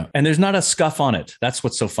 Yeah. And there's not a scuff on it. That's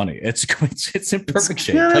what's so funny. It's in perfect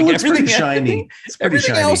shape. Yeah, like everything shiny.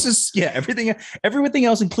 Everything else is everything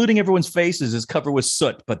else, including everyone's faces, is covered with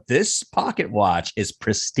soot. But this pocket watch is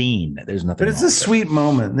pristine. There's nothing. But it's a sweet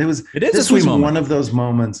moment. This was one of those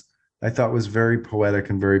moments I thought was very poetic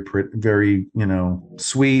and very, very,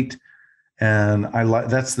 sweet. And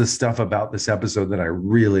that's the stuff about this episode that I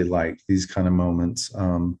really like, these kind of moments.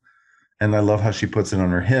 And I love how she puts it on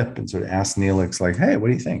her hip and sort of asks Neelix, like, hey, what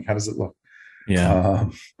do you think? How does it look? Yeah.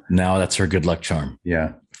 Now that's her good luck charm.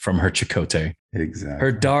 Yeah. From her Chakotay. Exactly.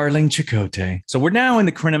 Her darling Chakotay. So we're now in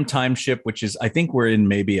the Crinum time ship, which is, I think we're in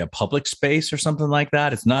maybe a public space or something like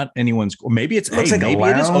that. It's not anyone's, or maybe it's like maybe a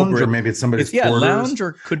lounge, it is over, or maybe it's somebody's quarters. Lounge,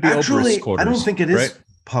 or could be Oberyst's quarters. I don't think it is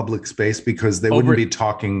public space because they wouldn't be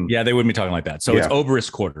talking. Yeah, they wouldn't be talking like that. So it's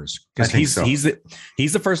Oberyst's quarters because he's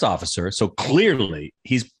the first officer. So clearly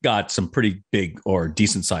he's got some pretty big or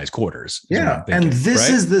decent sized quarters. Yeah, and this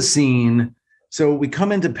is the scene So we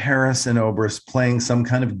come into Paris and Oberst playing some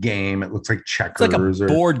kind of game. It looks like checkers. It's like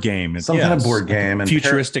a board game. Some kind of board game. Like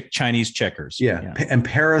futuristic Chinese checkers. Yeah. And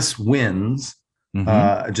Paris wins.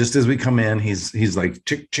 Just as we come in, he's like,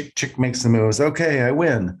 chick, chick, chick, makes the moves. Okay, I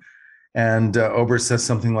win. And Oberst says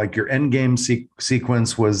something like, your endgame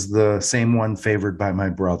sequence was the same one favored by my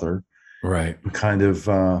brother. Right. Kind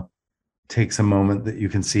of takes a moment that you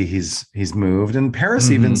can see he's moved. And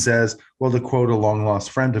Paris even says, well, to quote a long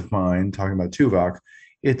lost friend of mine talking about Tuvok,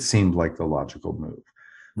 it seemed like the logical move,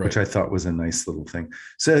 which I thought was a nice little thing.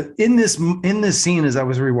 So in this scene, as I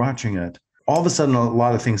was rewatching it, all of a sudden, a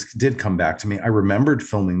lot of things did come back to me. I remembered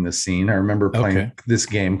filming this scene. I remember playing this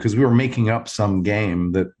game because we were making up some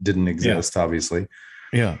game that didn't exist, obviously.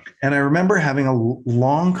 Yeah. And I remember having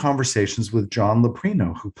long conversations with John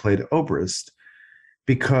Loprino, who played Oberst,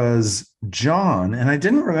 because John, and I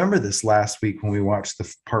didn't remember this last week when we watched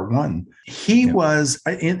the part one, he was,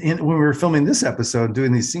 when we were filming this episode,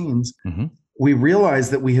 doing these scenes, we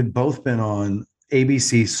realized that we had both been on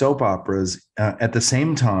ABC soap operas at the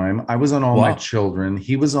same time. I was on All My Children.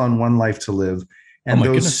 He was on One Life to Live. And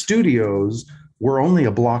those studios were only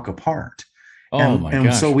a block apart.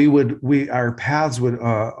 And so our paths would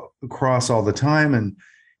cross all the time. And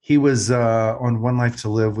he was on One Life to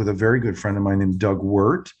Live with a very good friend of mine named Doug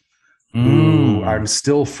Wirt, who I'm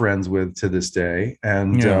still friends with to this day.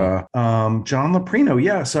 And John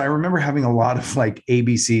Loprino. So I remember having a lot of like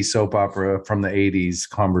ABC soap opera from the 80s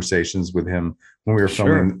conversations with him when we were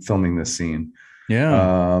filming this scene. He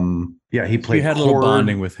played. You had a little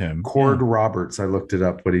bonding with him. Cord Roberts. I looked it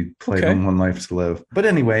up, what he played on One Life to Live. But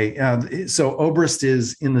anyway, so Oberst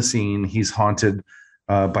is in the scene. He's haunted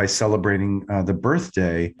by celebrating the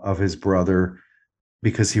birthday of his brother,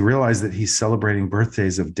 because he realized that he's celebrating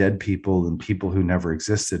birthdays of dead people and people who never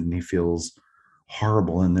existed, and he feels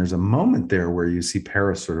horrible. And there's a moment there where you see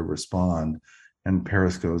Paris sort of respond, and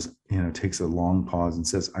Paris goes, takes a long pause and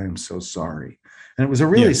says, I am so sorry. And it was a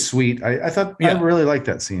really sweet, I thought, I really liked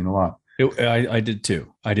that scene a lot. I did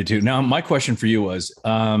too. Now, my question for you was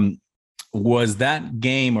that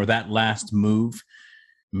game or that last move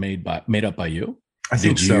made up by you? I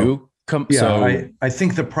think so. I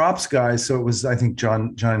think the props guys, so it was, I think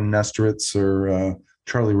John Nestoritz or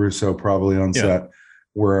Charlie Russo probably on set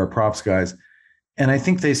were our props guys. And I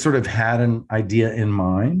think they sort of had an idea in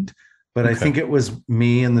mind, but I think it was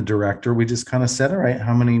me and the director. We just kind of said, all right,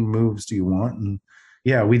 how many moves do you want? And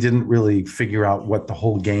we didn't really figure out how the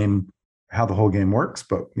whole game works,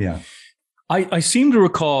 but I seem to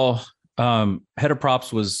recall head of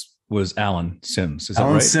props was Alan Sims. Is that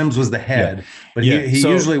right? Sims was the head, but he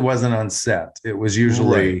usually wasn't on set. It was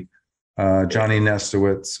usually Johnny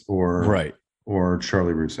Nestowitz or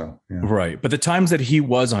Charlie Russo. Yeah. Right. But the times that he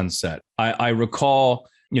was on set, I recall,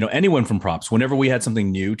 anyone from props, whenever we had something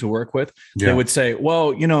new to work with, they would say,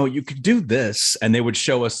 well, you could do this. And they would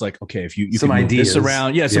show us like, okay, if you can move this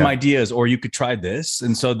around, some ideas, or you could try this.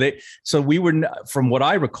 And so we were, from what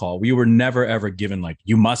I recall, we were never, ever given like,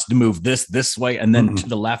 you must move this way and then to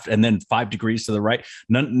the left and then 5 degrees to the right.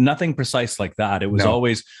 Nothing precise like that. It was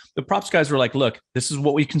always, the props guys were like, look, this is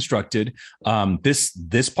what we constructed.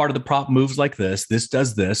 This part of the prop moves like this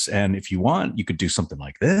does this. And if you want, you could do something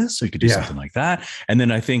like this, or you could do something like that. And then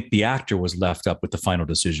I think the actor was left up with the final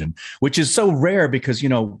decision, which is so rare because,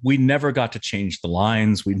 we never got to change the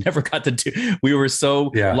lines. We never got to we were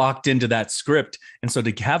so locked into that script. And so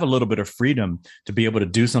to have a little bit of freedom to be able to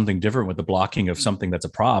do something different with the blocking of something that's a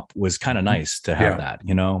prop was kind of nice to have that,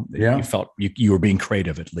 you felt you were being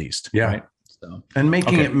creative at least. Right? So, and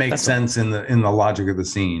making it make sense in the logic of the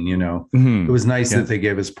scene, it was nice that they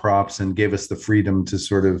gave us props and gave us the freedom to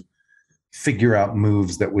sort of figure out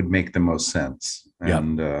moves that would make the most sense.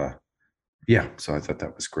 And so I thought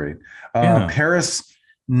that was great. Paris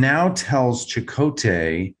now tells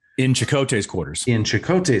Chakotay in Chakotay's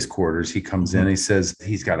quarters. He comes in, he says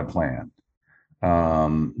he's got a plan,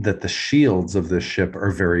 that the shields of this ship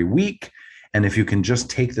are very weak. And if you can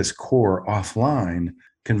just take this core offline,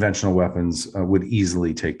 conventional weapons would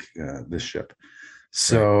easily take this ship.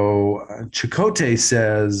 So Chakotay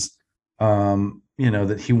says,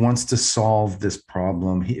 that he wants to solve this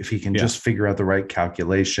problem. If he can just figure out the right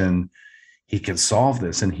calculation, he can solve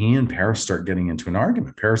this. And he and Paris start getting into an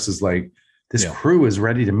argument. Paris is like, this crew is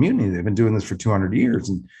ready to mutiny. They've been doing this for 200 years.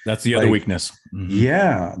 And that's the other weakness.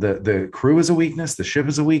 The crew is a weakness. The ship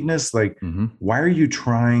is a weakness. Like, why are you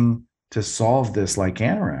trying to solve this like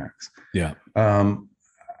Annorax?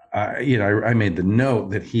 I made the note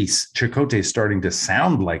that Chakotay is starting to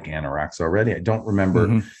sound like Annorax already. I don't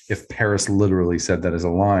remember if Paris literally said that as a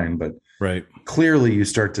line, but clearly you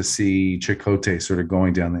start to see Chakotay sort of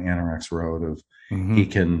going down the Annorax road of he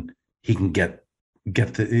can get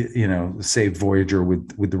get the, save Voyager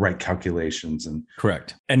with the right calculations. And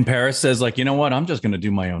correct. And Paris says, like, you know what, I'm just going to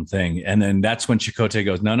do my own thing. And then that's when Chakotay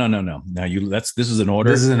goes, no. Now this is an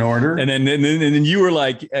order. This is an order. And then you were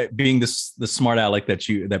like, being the smart aleck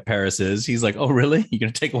that Paris is. He's like, oh, really? You're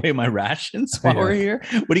going to take away my rations while we're here?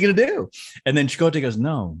 What are you going to do? And then Chakotay goes,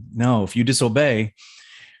 no. If you disobey,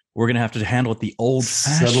 we're going to have to handle it the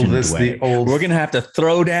old-fashioned way. We're going to have to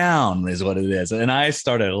throw down is what it is. And I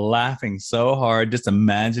started laughing so hard, just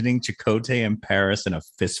imagining Chakotay and Paris in a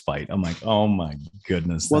fist fight. I'm like, oh my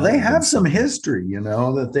goodness. Well, they have some history,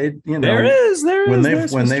 that they, when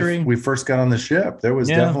we first got on the ship, there was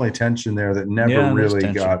definitely tension there that never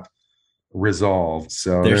really got resolved.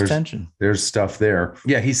 So there's tension. There's stuff there.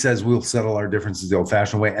 Yeah. He says, we'll settle our differences the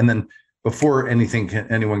old-fashioned way. And then before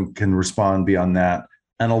anyone can respond beyond that,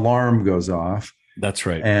 an alarm goes off. That's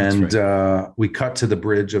right. And we cut to the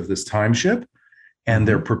bridge of this time ship, and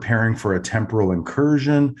they're preparing for a temporal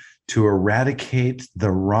incursion to eradicate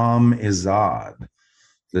the Ram-Izad,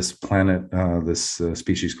 this planet, this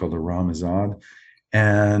species called the Ram-Izad.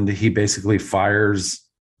 And he basically fires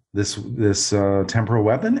this temporal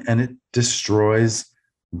weapon, and it destroys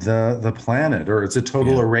the planet, or it's a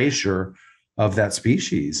total erasure of that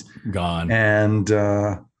species. Gone.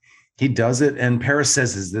 And he does it, and Paris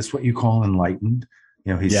says, "Is this what you call enlightened?"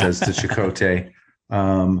 He says to Chakotay,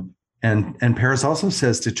 and Paris also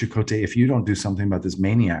says to Chakotay, "If you don't do something about this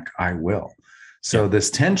maniac, I will." So this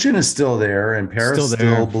tension is still there, and Paris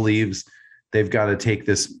still believes they've got to take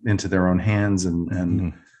this into their own hands,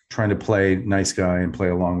 and trying to play nice guy and play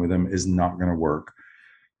along with him is not going to work.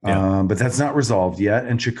 But that's not resolved yet,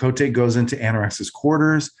 and Chakotay goes into Annorax's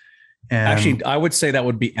quarters. And actually, I would say that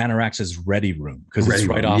would be Annorax's ready room, because it's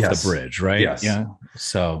right off the bridge, right? Yes. Yeah.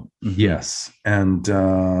 So yes, and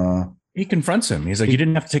he confronts him. He's like, "You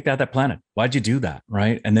didn't have to take that planet. Why'd you do that?"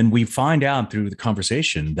 Right? And then we find out through the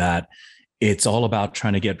conversation that it's all about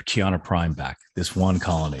trying to get Keanu Prime back, this one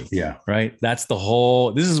colony. Yeah. Right. That's the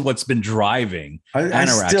whole. This is what's been driving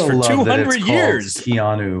Annorax for 200 years.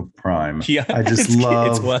 Keanu Prime. I just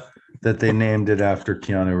love that they named it after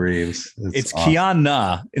Keanu Reeves. It's awesome.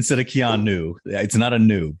 Keanu instead of Keanu. It's not a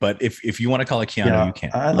new, but if you want to call it Keanu, you can.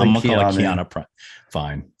 I'm going to call it Keanu Prime.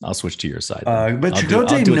 Fine. I'll switch to your side. But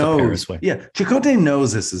Chakotay knows. Chakotay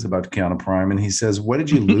knows this is about Keanu Prime, and he says, "What did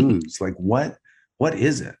you lose? Like, what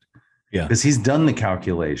is it?" Yeah, because he's done the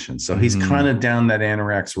calculation, so he's kind of down that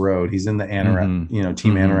Annorax road. He's in the Annorax,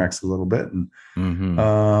 Team Annorax a little bit, and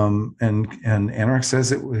Annorax says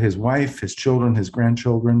that his wife, his children, his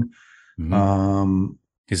grandchildren,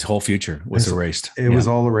 his whole future was erased. It was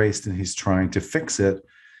all erased, and he's trying to fix it.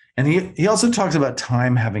 And he also talks about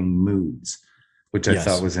time having moods, which I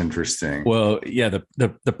thought was interesting. Well, yeah,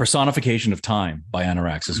 the personification of time by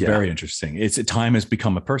Annorax is very interesting. Time has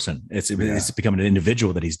become a person. It's become an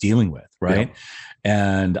individual that he's dealing with, right?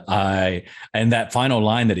 Yeah. And that final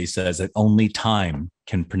line that he says, that only time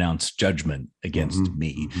can pronounce judgment against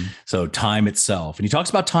me. So time itself, and he talks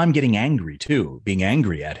about time getting angry too, being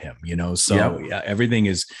angry at him. So everything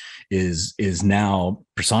is now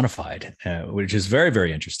personified, which is very,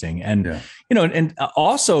 very interesting. And and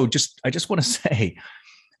also I just want to say,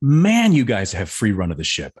 man, you guys have free run of the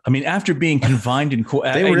ship. I mean, after being confined in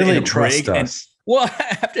they really trust us.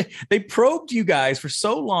 After they probed you guys for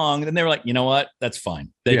so long, and they were like, you know what? That's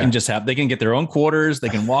fine. They can get their own quarters. They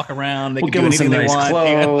can walk around. They can do anything they want.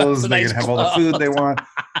 Clothes. They can have all the food they want.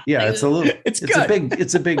 Yeah, it's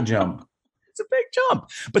a big jump. It's a big jump.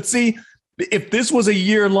 But see, if this was a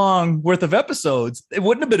year long worth of episodes, it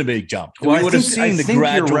wouldn't have been a big jump. We would have seen the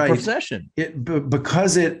gradual procession.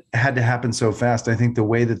 Because it had to happen so fast. I think the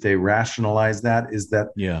way that they rationalize that is that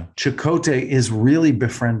Chakotay is really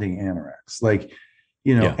befriending Annorax. Like,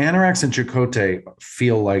 Annorax and Chakotay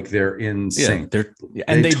feel like they're in sync.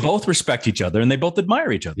 They both respect each other, and they both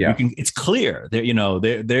admire each other. Yeah. It's clear. This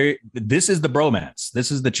is the bromance. This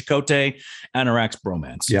is the Chakotay Annorax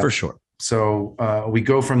bromance for sure. So we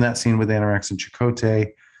go from that scene with Annorax and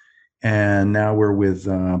Chakotay, and now we're with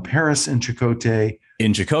Paris and Chakotay.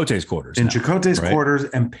 In Chakotay's quarters. Chakotay's quarters,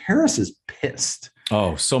 and Paris is pissed.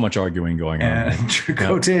 Oh, so much arguing going on. And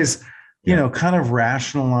Chakotay's, kind of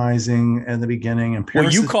rationalizing at the beginning. And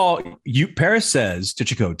Paris Paris says to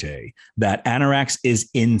Chakotay that Annorax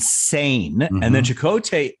is insane. And then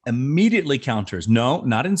Chakotay immediately counters, no,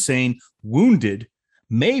 not insane, wounded,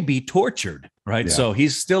 maybe tortured. Right. Yeah. So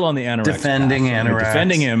he's still on the Annorax. Defending Annorax.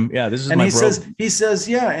 Defending him. Yeah. This is he says,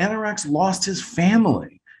 Annorax lost his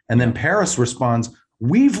family. And then Paris responds,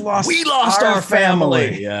 we lost our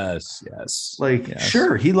family. Yes.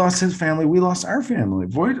 Sure. He lost his family. We lost our family,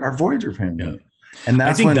 our Voyager family. Yeah. And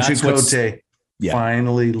that's when Chakotay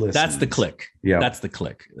finally listens. That's the click. Yeah. That's the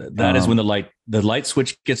click. That is when the light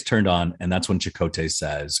switch gets turned on. And that's when Chakotay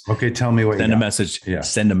says, okay, tell me what send you a got. message. Yeah.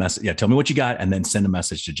 Send a message. Yeah. Tell me what you got. And then send a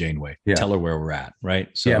message to Janeway. Yeah. Tell her where we're at. Right.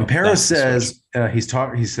 So and Paris says, he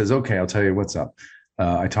says, okay, I'll tell you what's up.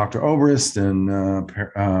 I talked to Oberst, and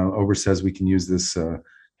Oberst says we can use this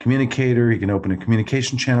communicator. He can open a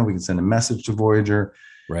communication channel. We can send a message to Voyager.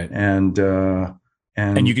 Right. And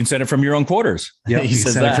you can send it from your own quarters. Yeah, you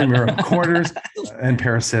can send it from your own quarters. And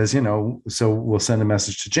Paris says, so we'll send a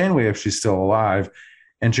message to Janeway if she's still alive.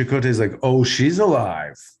 And Chakotay's like, oh, she's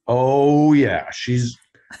alive. Oh, yeah,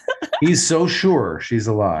 he's so sure she's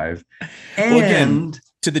alive. And again,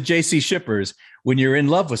 to the Jessey shippers, when you're in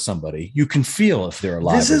love with somebody, you can feel if they're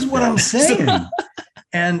alive. This is what I'm saying.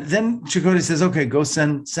 And then Chakotay says, okay, go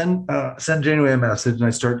send Janeway a message.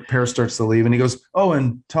 And Paris starts to leave. And he goes, oh,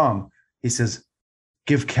 and Tom, he says,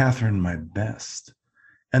 give Catherine my best.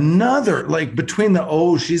 Another, like, between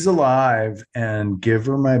the, she's alive and give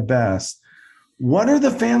her my best. What are the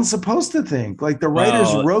fans supposed to think? Like, the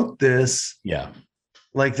writers wrote this. Yeah.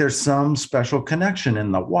 Like there's some special connection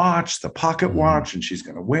in the watch, the pocket watch, and she's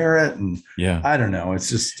going to wear it. And I don't know. It's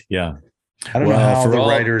just, I don't know how the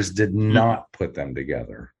writers did not put them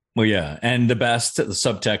together. Well, yeah. And the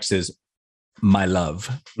subtext is my love.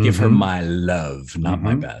 Give her my love, not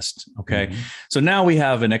my best. Okay. So now we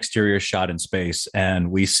have an exterior shot in space,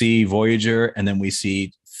 and we see Voyager, and then we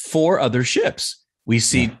see 4 other ships. We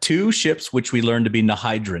see 2 ships, which we learned to be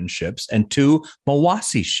Nahydran ships, and 2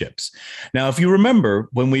 Mawasi ships. Now, if you remember,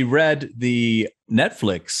 when we read the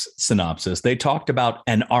Netflix synopsis, they talked about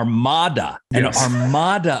an armada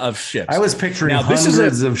of ships. I was picturing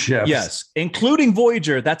hundreds of ships. Yes, including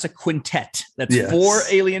Voyager. That's a quintet. That's 4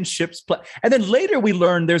 alien ships. And then later we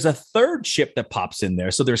learned there's a 3rd ship that pops in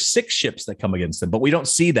there. So there's 6 ships that come against them, but we don't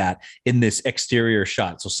see that in this exterior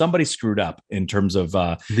shot. So somebody screwed up in terms of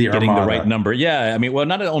getting the right number. Yeah, I mean, well,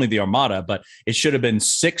 not only the armada, but it should have been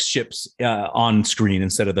 6 ships on screen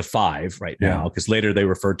instead of the 5 right now, because later they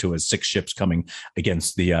referred to as 6 ships coming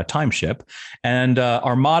against the time ship and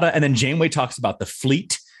armada. And then Janeway talks about the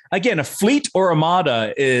fleet. Again, a fleet or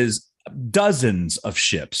armada is dozens of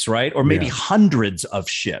ships, right? Or maybe hundreds of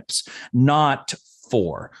ships, not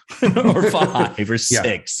 4 or 5 or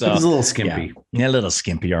 6. So it was a little skimpy. Yeah, a little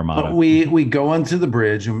skimpy armada. But we go onto the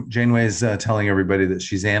bridge, and Janeway's telling everybody that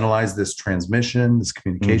she's analyzed this transmission, this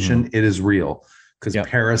communication. It is real, because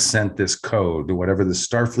Paris sent this code, whatever the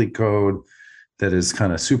Starfleet code that is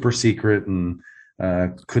kind of super secret and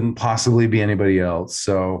couldn't possibly be anybody else.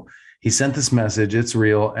 So he sent this message. It's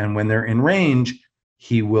real. And when they're in range,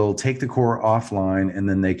 he will take the core offline, and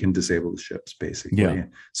then they can disable the ships, basically. Yeah.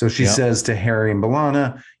 So she says to Harry and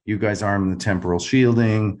B'Elanna, you guys arm the temporal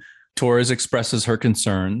shielding. Torres expresses her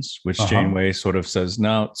concerns, which Janeway sort of says,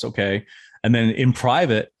 no, it's okay. And then in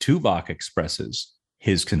private, Tuvok expresses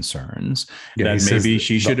his concerns that maybe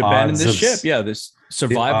she should abandon this ship. Yeah, this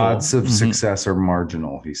survival. The odds of success are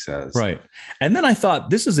marginal, he says. Right. And then I thought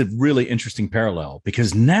this is a really interesting parallel,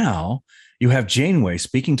 because now you have Janeway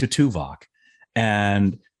speaking to Tuvok,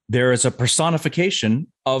 and there is a personification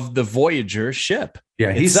of the Voyager ship.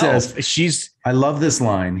 Yeah, he says, I love this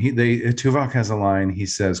line. Tuvok has a line. He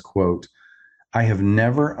says, quote, I have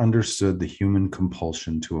never understood the human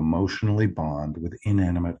compulsion to emotionally bond with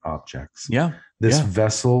inanimate objects. Yeah. This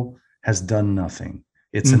vessel has done nothing.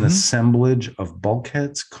 It's an assemblage of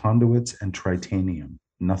bulkheads, conduits, and tritanium,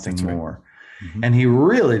 nothing more. And he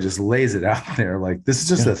really just lays it out there like, this is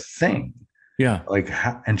just a thing. Yeah. Like,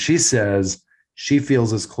 and she says she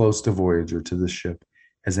feels as close to Voyager, to this ship,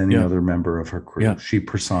 as any other member of her crew. Yeah. She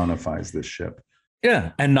personifies this ship.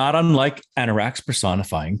 Yeah, and not unlike Annorax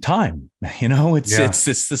personifying time. You know, it's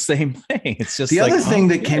the same thing. It's just the other thing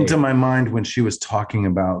that came to my mind when she was talking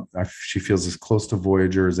about she feels as close to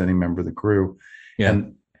Voyager as any member of the crew. Yeah.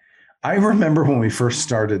 And I remember when we first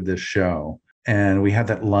started this show, and we had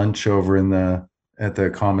that lunch over at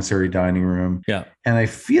the commissary dining room. Yeah. And I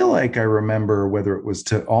feel like I remember, whether it was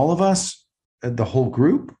to all of us, the whole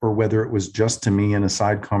group, or whether it was just to me in a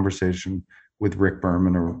side conversation with Rick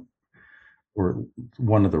Berman or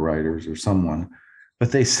one of the writers or someone,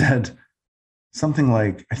 but they said something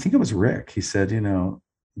like, I think it was Rick. He said,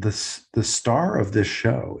 the star of this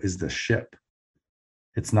show is the ship.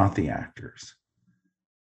 It's not the actors.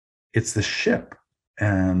 It's the ship.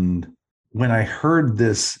 And when I heard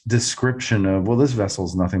this description of, well, this vessel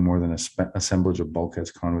is nothing more than a assemblage of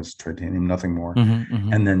bulkheads, conduits, titanium, nothing more.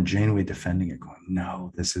 And then Janeway defending it, going,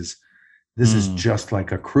 no, this is just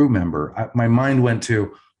like a crew member. My mind went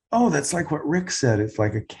to, oh, that's like what Rick said. It's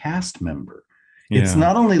like a cast member. Yeah. It's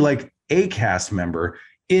not only like a cast member,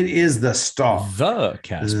 It is the star. The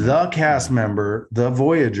cast member, the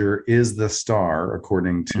Voyager is the star,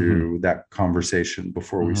 according to that conversation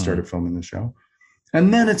before we started filming the show.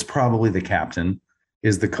 And then it's probably the captain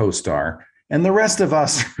is the co-star. And the rest of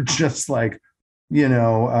us are just like,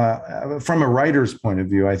 from a writer's point of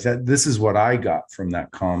view, I thought this is what I got from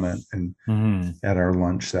that comment and at our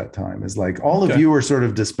lunch that time is like, all of you are sort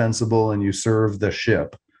of dispensable and you serve the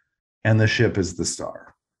ship and the ship is the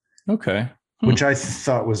star. Okay. Which I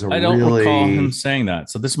thought was I don't recall him saying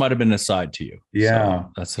that. So this might have been an aside to you. Yeah.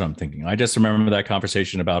 So that's what I'm thinking. I just remember that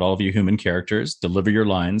conversation about all of you human characters, deliver your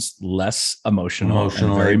lines less emotional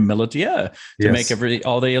and very military. Yeah. To make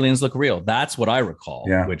all the aliens look real. That's what I recall,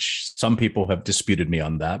 which some people have disputed me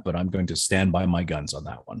on that, but I'm going to stand by my guns on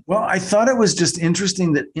that one. Well, I thought it was just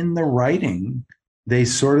interesting that in the writing, they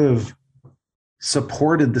sort of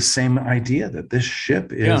supported the same idea that this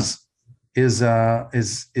ship is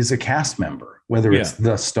a cast member. Whether it's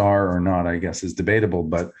the star or not, I guess, is debatable.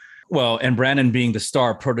 But and Brannon being the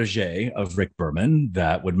star protege of Rick Berman,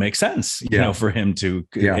 that would make sense, for him to,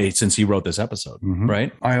 since he wrote this episode,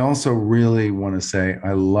 right? I also really want to say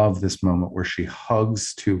I love this moment where she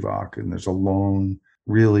hugs Tuvok, and there's a long,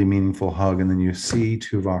 really meaningful hug, and then you see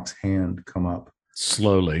Tuvok's hand come up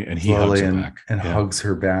slowly, and he hugs her back and hugs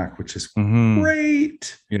her back, which is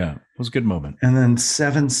great. Yeah, it was a good moment. And then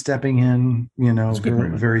Seven stepping in, very,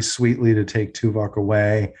 very sweetly to take Tuvok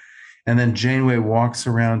away. And then Janeway walks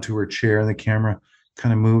around to her chair, and the camera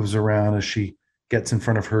kind of moves around as she gets in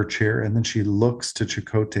front of her chair. And then she looks to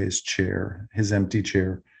Chakotay's chair, his empty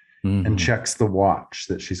chair, and checks the watch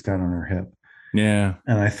that she's got on her hip. Yeah.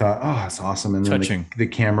 And I thought, oh, it's awesome. And then the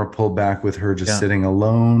camera pulled back with her just sitting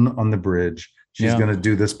alone on the bridge. She's going to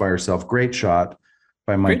do this by herself. Great shot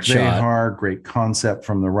by Mike Zahar. Great concept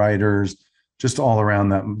from the writers. Just all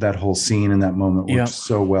around that whole scene and that moment worked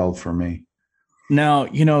so well for me. Now,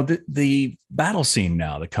 the battle scene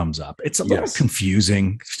now that comes up, it's a little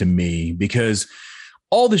confusing to me because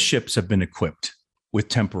all the ships have been equipped with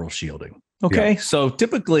temporal shielding. Okay. So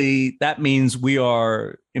typically that means we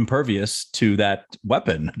are impervious to that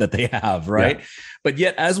weapon that they have. Right. Yeah. But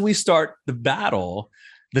yet as we start the battle,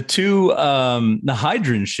 the two the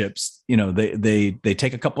Hydrogen ships, they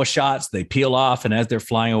take a couple of shots, they peel off, and as they're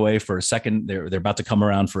flying away for a second, they're about to come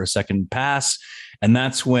around for a second pass, and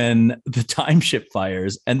that's when the time ship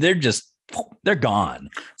fires, and they're gone.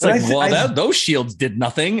 It's like, those shields did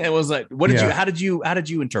nothing. It was like, how did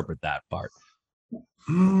you interpret that part?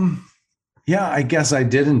 Yeah, I guess I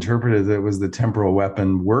did interpret it that it was the temporal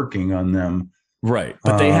weapon working on them. Right.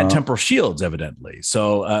 But they had temporal shields, evidently.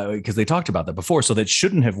 So because they talked about that before. So that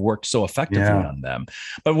shouldn't have worked so effectively on them.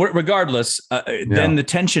 But regardless, then the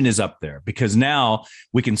tension is up there because now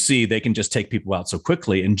we can see they can just take people out so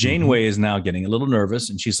quickly. And Janeway is now getting a little nervous.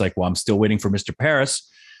 And she's like, well, I'm still waiting for Mr.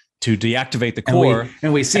 Paris to deactivate the core.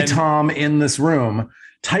 And we see Tom in this room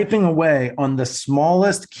typing away on the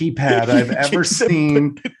smallest keypad I've ever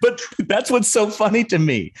seen. But that's what's so funny to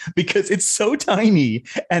me because it's so tiny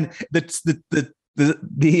and the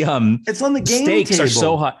it's on the game stakes table. Are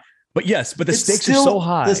so high. But the stakes are so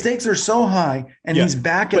high. The stakes are so high, and he's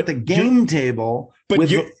back at the game table.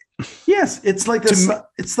 But yes, it's like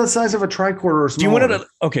it's the size of a tricorder or smaller. Do you want to?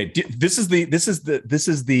 Okay, this is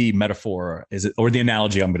the metaphor, is it, or the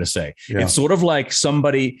analogy I'm going to say? Yeah. It's sort of like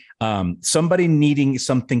somebody needing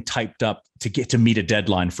something typed up to get to meet a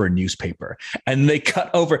deadline for a newspaper, and they cut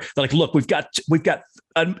over. They're like, "Look, we've got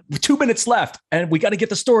 2 minutes left, and we got to get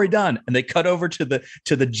the story done." And they cut over to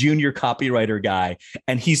the junior copywriter guy,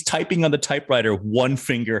 and he's typing on the typewriter one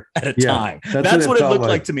finger at a time. That's what it looked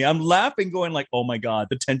like to me. I'm laughing, going like, "Oh my god,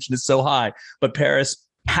 the tension is so high." But Paris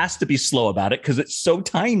has to be slow about it because it's so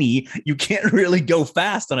tiny. You can't really go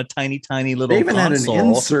fast on a tiny little. They even console. Had an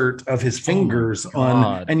insert of his fingers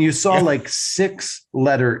on, and you saw like 6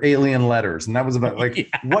 alien letters, and that was about like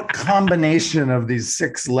what combination of these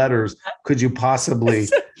 6 letters could you possibly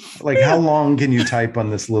like? How long can you type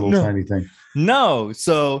on this little tiny thing? No,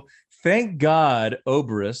 so. Thank God,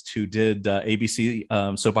 Oberst, who did ABC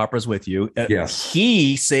soap operas with you,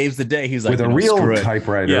 he saves the day. He's like, with a real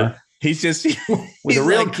typewriter. Yeah. He's just with a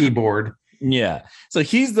real keyboard. Yeah. So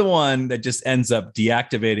he's the one that just ends up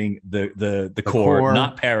deactivating the core,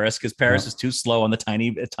 not Paris, because Paris is too slow on the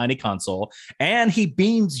tiny console. And he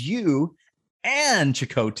beams you and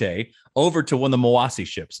Chakotay over to one of the Mawasi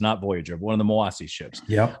ships, not Voyager, but one of the Mawasi ships.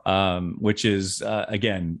 Yep. Which is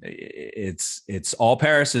again, it's all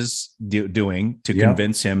Paris is doing to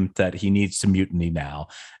convince him that he needs to mutiny now,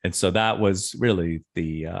 and so that was really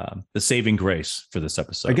the saving grace for this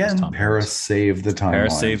episode. Again, Paris saved the timeline.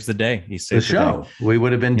 Paris saves the day. He saved the show. We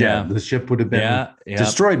would have been dead. The ship would have been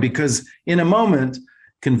destroyed because in a moment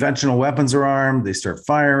conventional weapons are armed. They start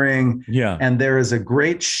firing. Yeah. And there is a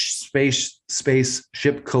great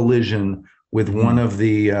spaceship collision with one of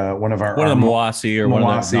the Mawasi or one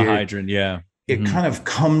of the Hydran. Yeah. It kind of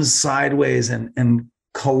comes sideways and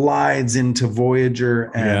collides into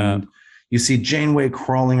Voyager, and you see Janeway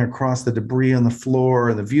crawling across the debris on the floor,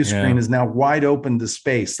 and the view screen is now wide open to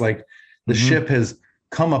space. Like the ship has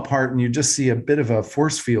come apart, and you just see a bit of a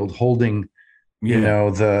force field holding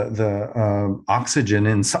the oxygen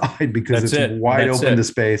inside because it's wide open to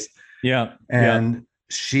space. Yeah. And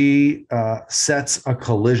she sets a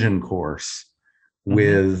collision course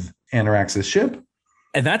with Annorax's ship.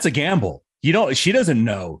 And that's a gamble. She doesn't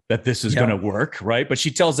know that this is going to work, right? But she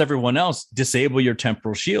tells everyone else, disable your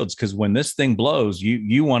temporal shields, because when this thing blows,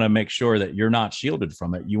 you want to make sure that you're not shielded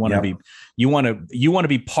from it. You want to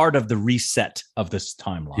be part of the reset of this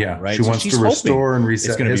timeline, right? She wants to restore and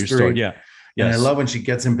reset history. Be restored. Yeah. Yes. And I love when she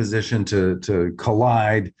gets in position to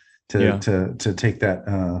collide, to take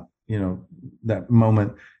that that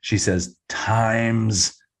moment. She says,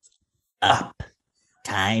 "Time's up.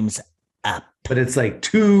 Time's up." But it's like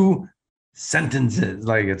 2 sentences.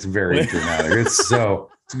 Like, it's very dramatic. It's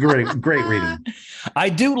great reading. I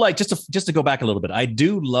do like, just to go back a little bit, I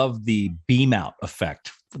do love the beam out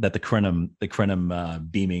effect that the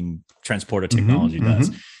Krenim beaming transporter technology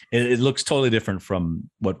does. It looks totally different from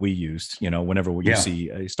what we used. Whenever you see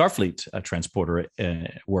a Starfleet transporter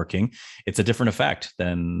working, it's a different effect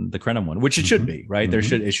than the Krenim one, which it should be, right?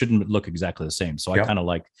 It shouldn't look exactly the same. So I kind of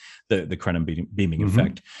like the Krenim beaming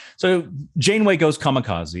effect. So Janeway goes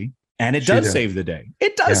kamikaze, and it does save the day.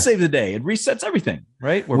 It does save the day. It resets everything,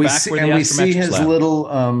 right? We see his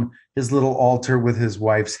little altar with his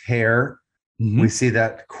wife's hair. We see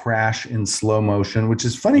that crash in slow motion, which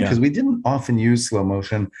is funny because we didn't often use slow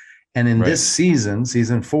motion. And in this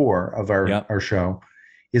season 4 of our show,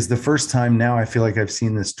 is the first time now I feel like I've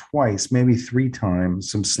seen this twice, maybe 3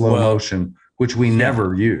 times, some slow motion, which we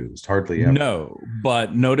never used, hardly ever. No,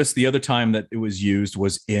 but notice the other time that it was used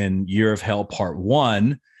was in Year of Hell Part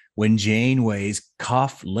 1, when Janeway's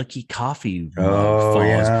licky coffee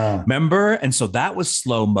falls. Remember? And so that was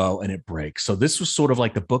slow-mo and it breaks. So this was sort of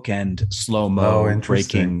like the bookend slow-mo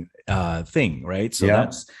breaking thing, right? So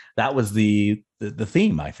that was the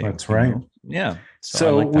theme, I think. That's right. Yeah.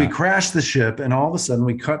 So we crash the ship, and all of a sudden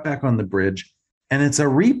we cut back on the bridge, and it's a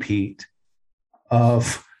repeat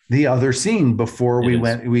of the other scene before we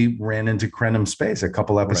ran into Krenim space a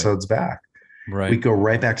couple episodes back. Right. We go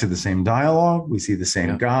right back to the same dialogue. We see the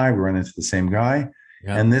same guy. We run into the same guy.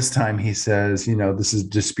 Yeah. And this time he says, this is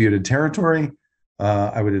disputed territory.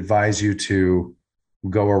 I would advise you to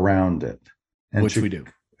go around it. And which we do.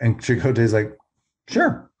 And Chakotay's like,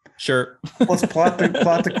 sure. Let's plot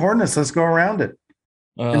the coordinates. Let's go around it.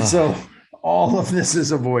 And so all of this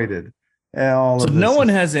is avoided. So no one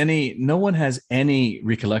has any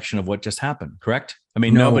recollection of what just happened, correct? I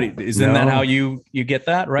mean, nobody, isn't that how you get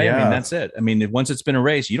that, right? Yeah. I mean, that's it. I mean, once it's been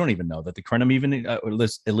erased, you don't even know that the Krenim even, at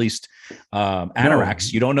least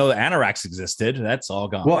Annorax, you don't know that Annorax existed. That's all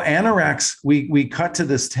gone. Well, Annorax, we cut to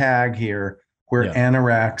this tag here where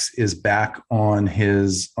Annorax is back on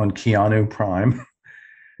Keanu Prime.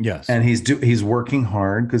 Yes. And he's working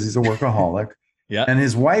hard because he's a workaholic. Yeah. And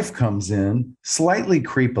his wife comes in slightly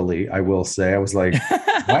creepily, I will say. I was like,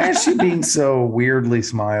 why is she being so weirdly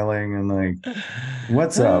smiling and like,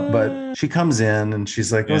 what's up? But she comes in and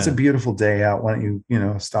she's like, it's a beautiful day out. Why don't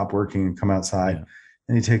you, stop working and come outside? Yeah.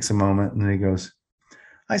 And he takes a moment and he goes,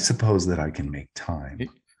 I suppose that I can make time.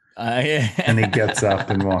 And he gets up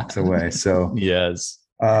and walks away. So yes.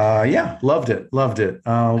 Loved it.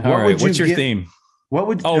 What's your theme? What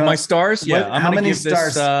would my stars? Yeah. How many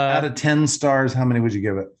stars out of 10 stars? How many would you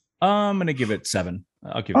give it? I'm going to give it 7.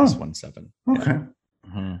 I'll give this one 7. Okay.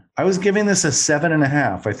 Yeah. I was giving this a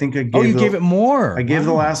 7.5. I think I gave. You gave it more. I gave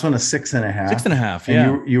the last one a 6.5. 6.5.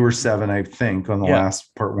 Yeah. And you were 7, I think, on the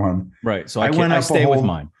last part 1. Right. So I stay with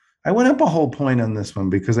mine. I went up a whole point on this one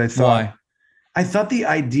because I thought the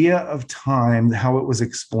idea of time, how it was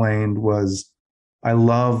explained, was I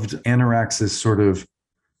loved Annorax's sort of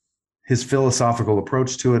his philosophical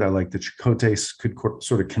approach to it. I like that Chakotay could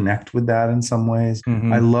sort of connect with that in some ways.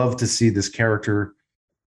 I love to see this character,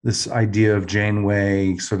 this idea of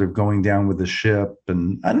Janeway sort of going down with the ship.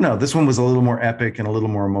 And I don't know, this one was a little more epic and a little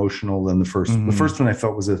more emotional than the first. The first one I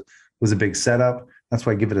felt was a big setup. That's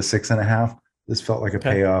why I give it a 6.5. This felt like a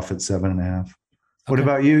payoff at 7.5. What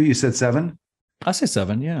about you? You said 7? I say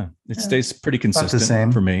 7. Yeah, it stays pretty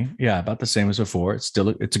consistent for me. Yeah, about the same as before. It's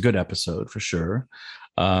a good episode for sure.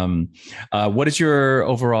 What is your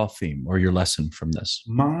overall theme or your lesson from this?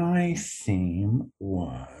 My theme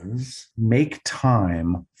was make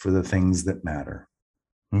time for the things that matter.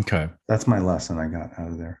 Okay. That's my lesson I got out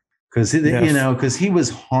of there. Because, because he was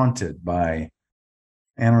haunted by,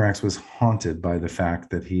 Annorax was haunted by the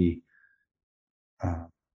fact that he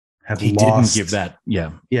didn't give that, he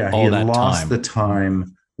had lost the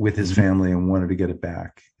time with his family and wanted to get it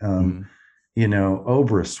back.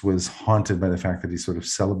 Obrist was haunted by the fact that he's sort of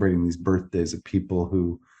celebrating these birthdays of people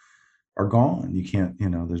who are gone. You can't,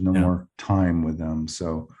 there's no more time with them.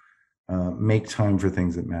 So make time for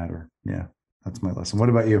things that matter. Yeah, that's my lesson. What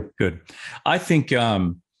about you? Good. I think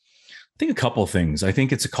a couple of things. I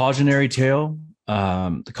think it's a cautionary tale.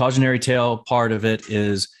 The cautionary tale part of it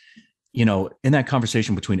is, in that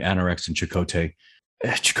conversation between Annorax and Chakotay,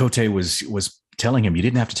 Chakotay was telling him, you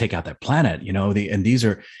didn't have to take out that planet,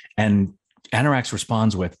 and Annorax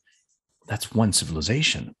responds with, that's one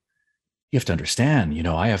civilization. You have to understand,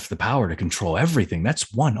 I have the power to control everything.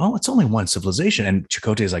 That's one. Oh, it's only one civilization. And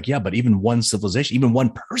Chakotay is like, yeah, but even one civilization, even one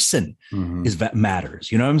person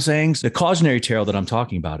matters. You know what I'm saying? So the cautionary tale that I'm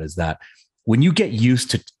talking about is that when you get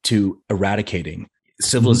used to eradicating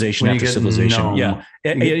civilization after civilization,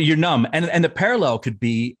 you're numb. And the parallel could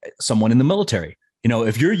be someone in the military.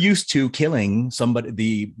 If you're used to killing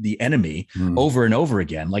somebody, the enemy over and over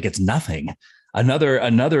again, like it's nothing,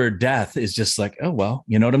 another death is just like, oh, well,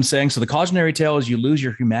 you know what I'm saying? So the cautionary tale is you lose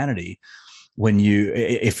your humanity when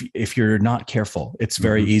if you're not careful. It's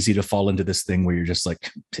very easy to fall into this thing where you're just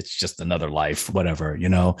like, it's just another life, whatever,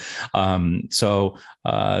 So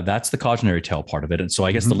that's the cautionary tale part of it. And so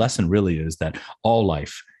I guess the lesson really is that all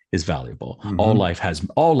life is valuable. All life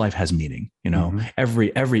has meaning.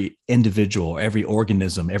 Every individual, every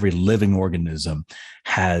organism, every living organism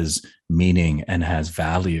has meaning and has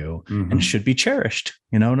value and should be cherished.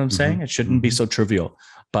 You know what I'm saying? It shouldn't be so trivial.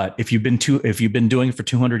 But if you've been doing it for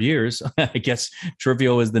 200 years, I guess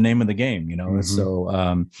trivial is the name of the game. So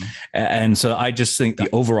and so I just think the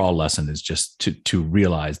overall lesson is just to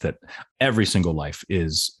realize that every single life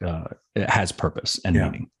has purpose and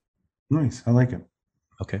meaning. Nice, I like it.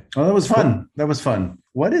 Okay. Oh, that was fun. Cool. That was fun.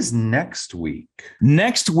 What is next week?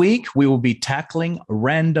 Next week, we will be tackling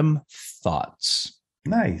random thoughts.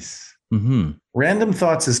 Nice. Random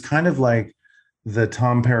thoughts is kind of like the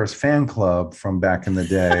Tom Paris fan club from back in the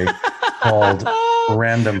day called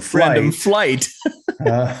Random Flight. Random Flight.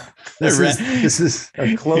 This is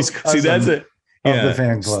a close cousin. See, that's it. Of the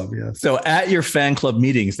fan club, yes. So at your fan club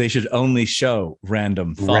meetings, they should only show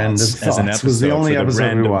Random Thoughts as an episode. Was the only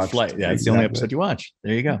episode we watched. Flight. Yeah, it's the only episode you watch.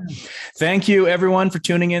 There you go. Thank you, everyone, for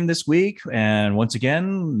tuning in this week. And once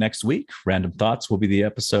again, next week, Random Thoughts will be the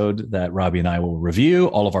episode that Robbie and I will review.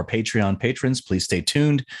 All of our Patreon patrons, please stay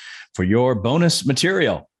tuned for your bonus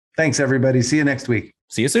material. Thanks, everybody. See you next week.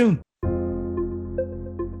 See you soon.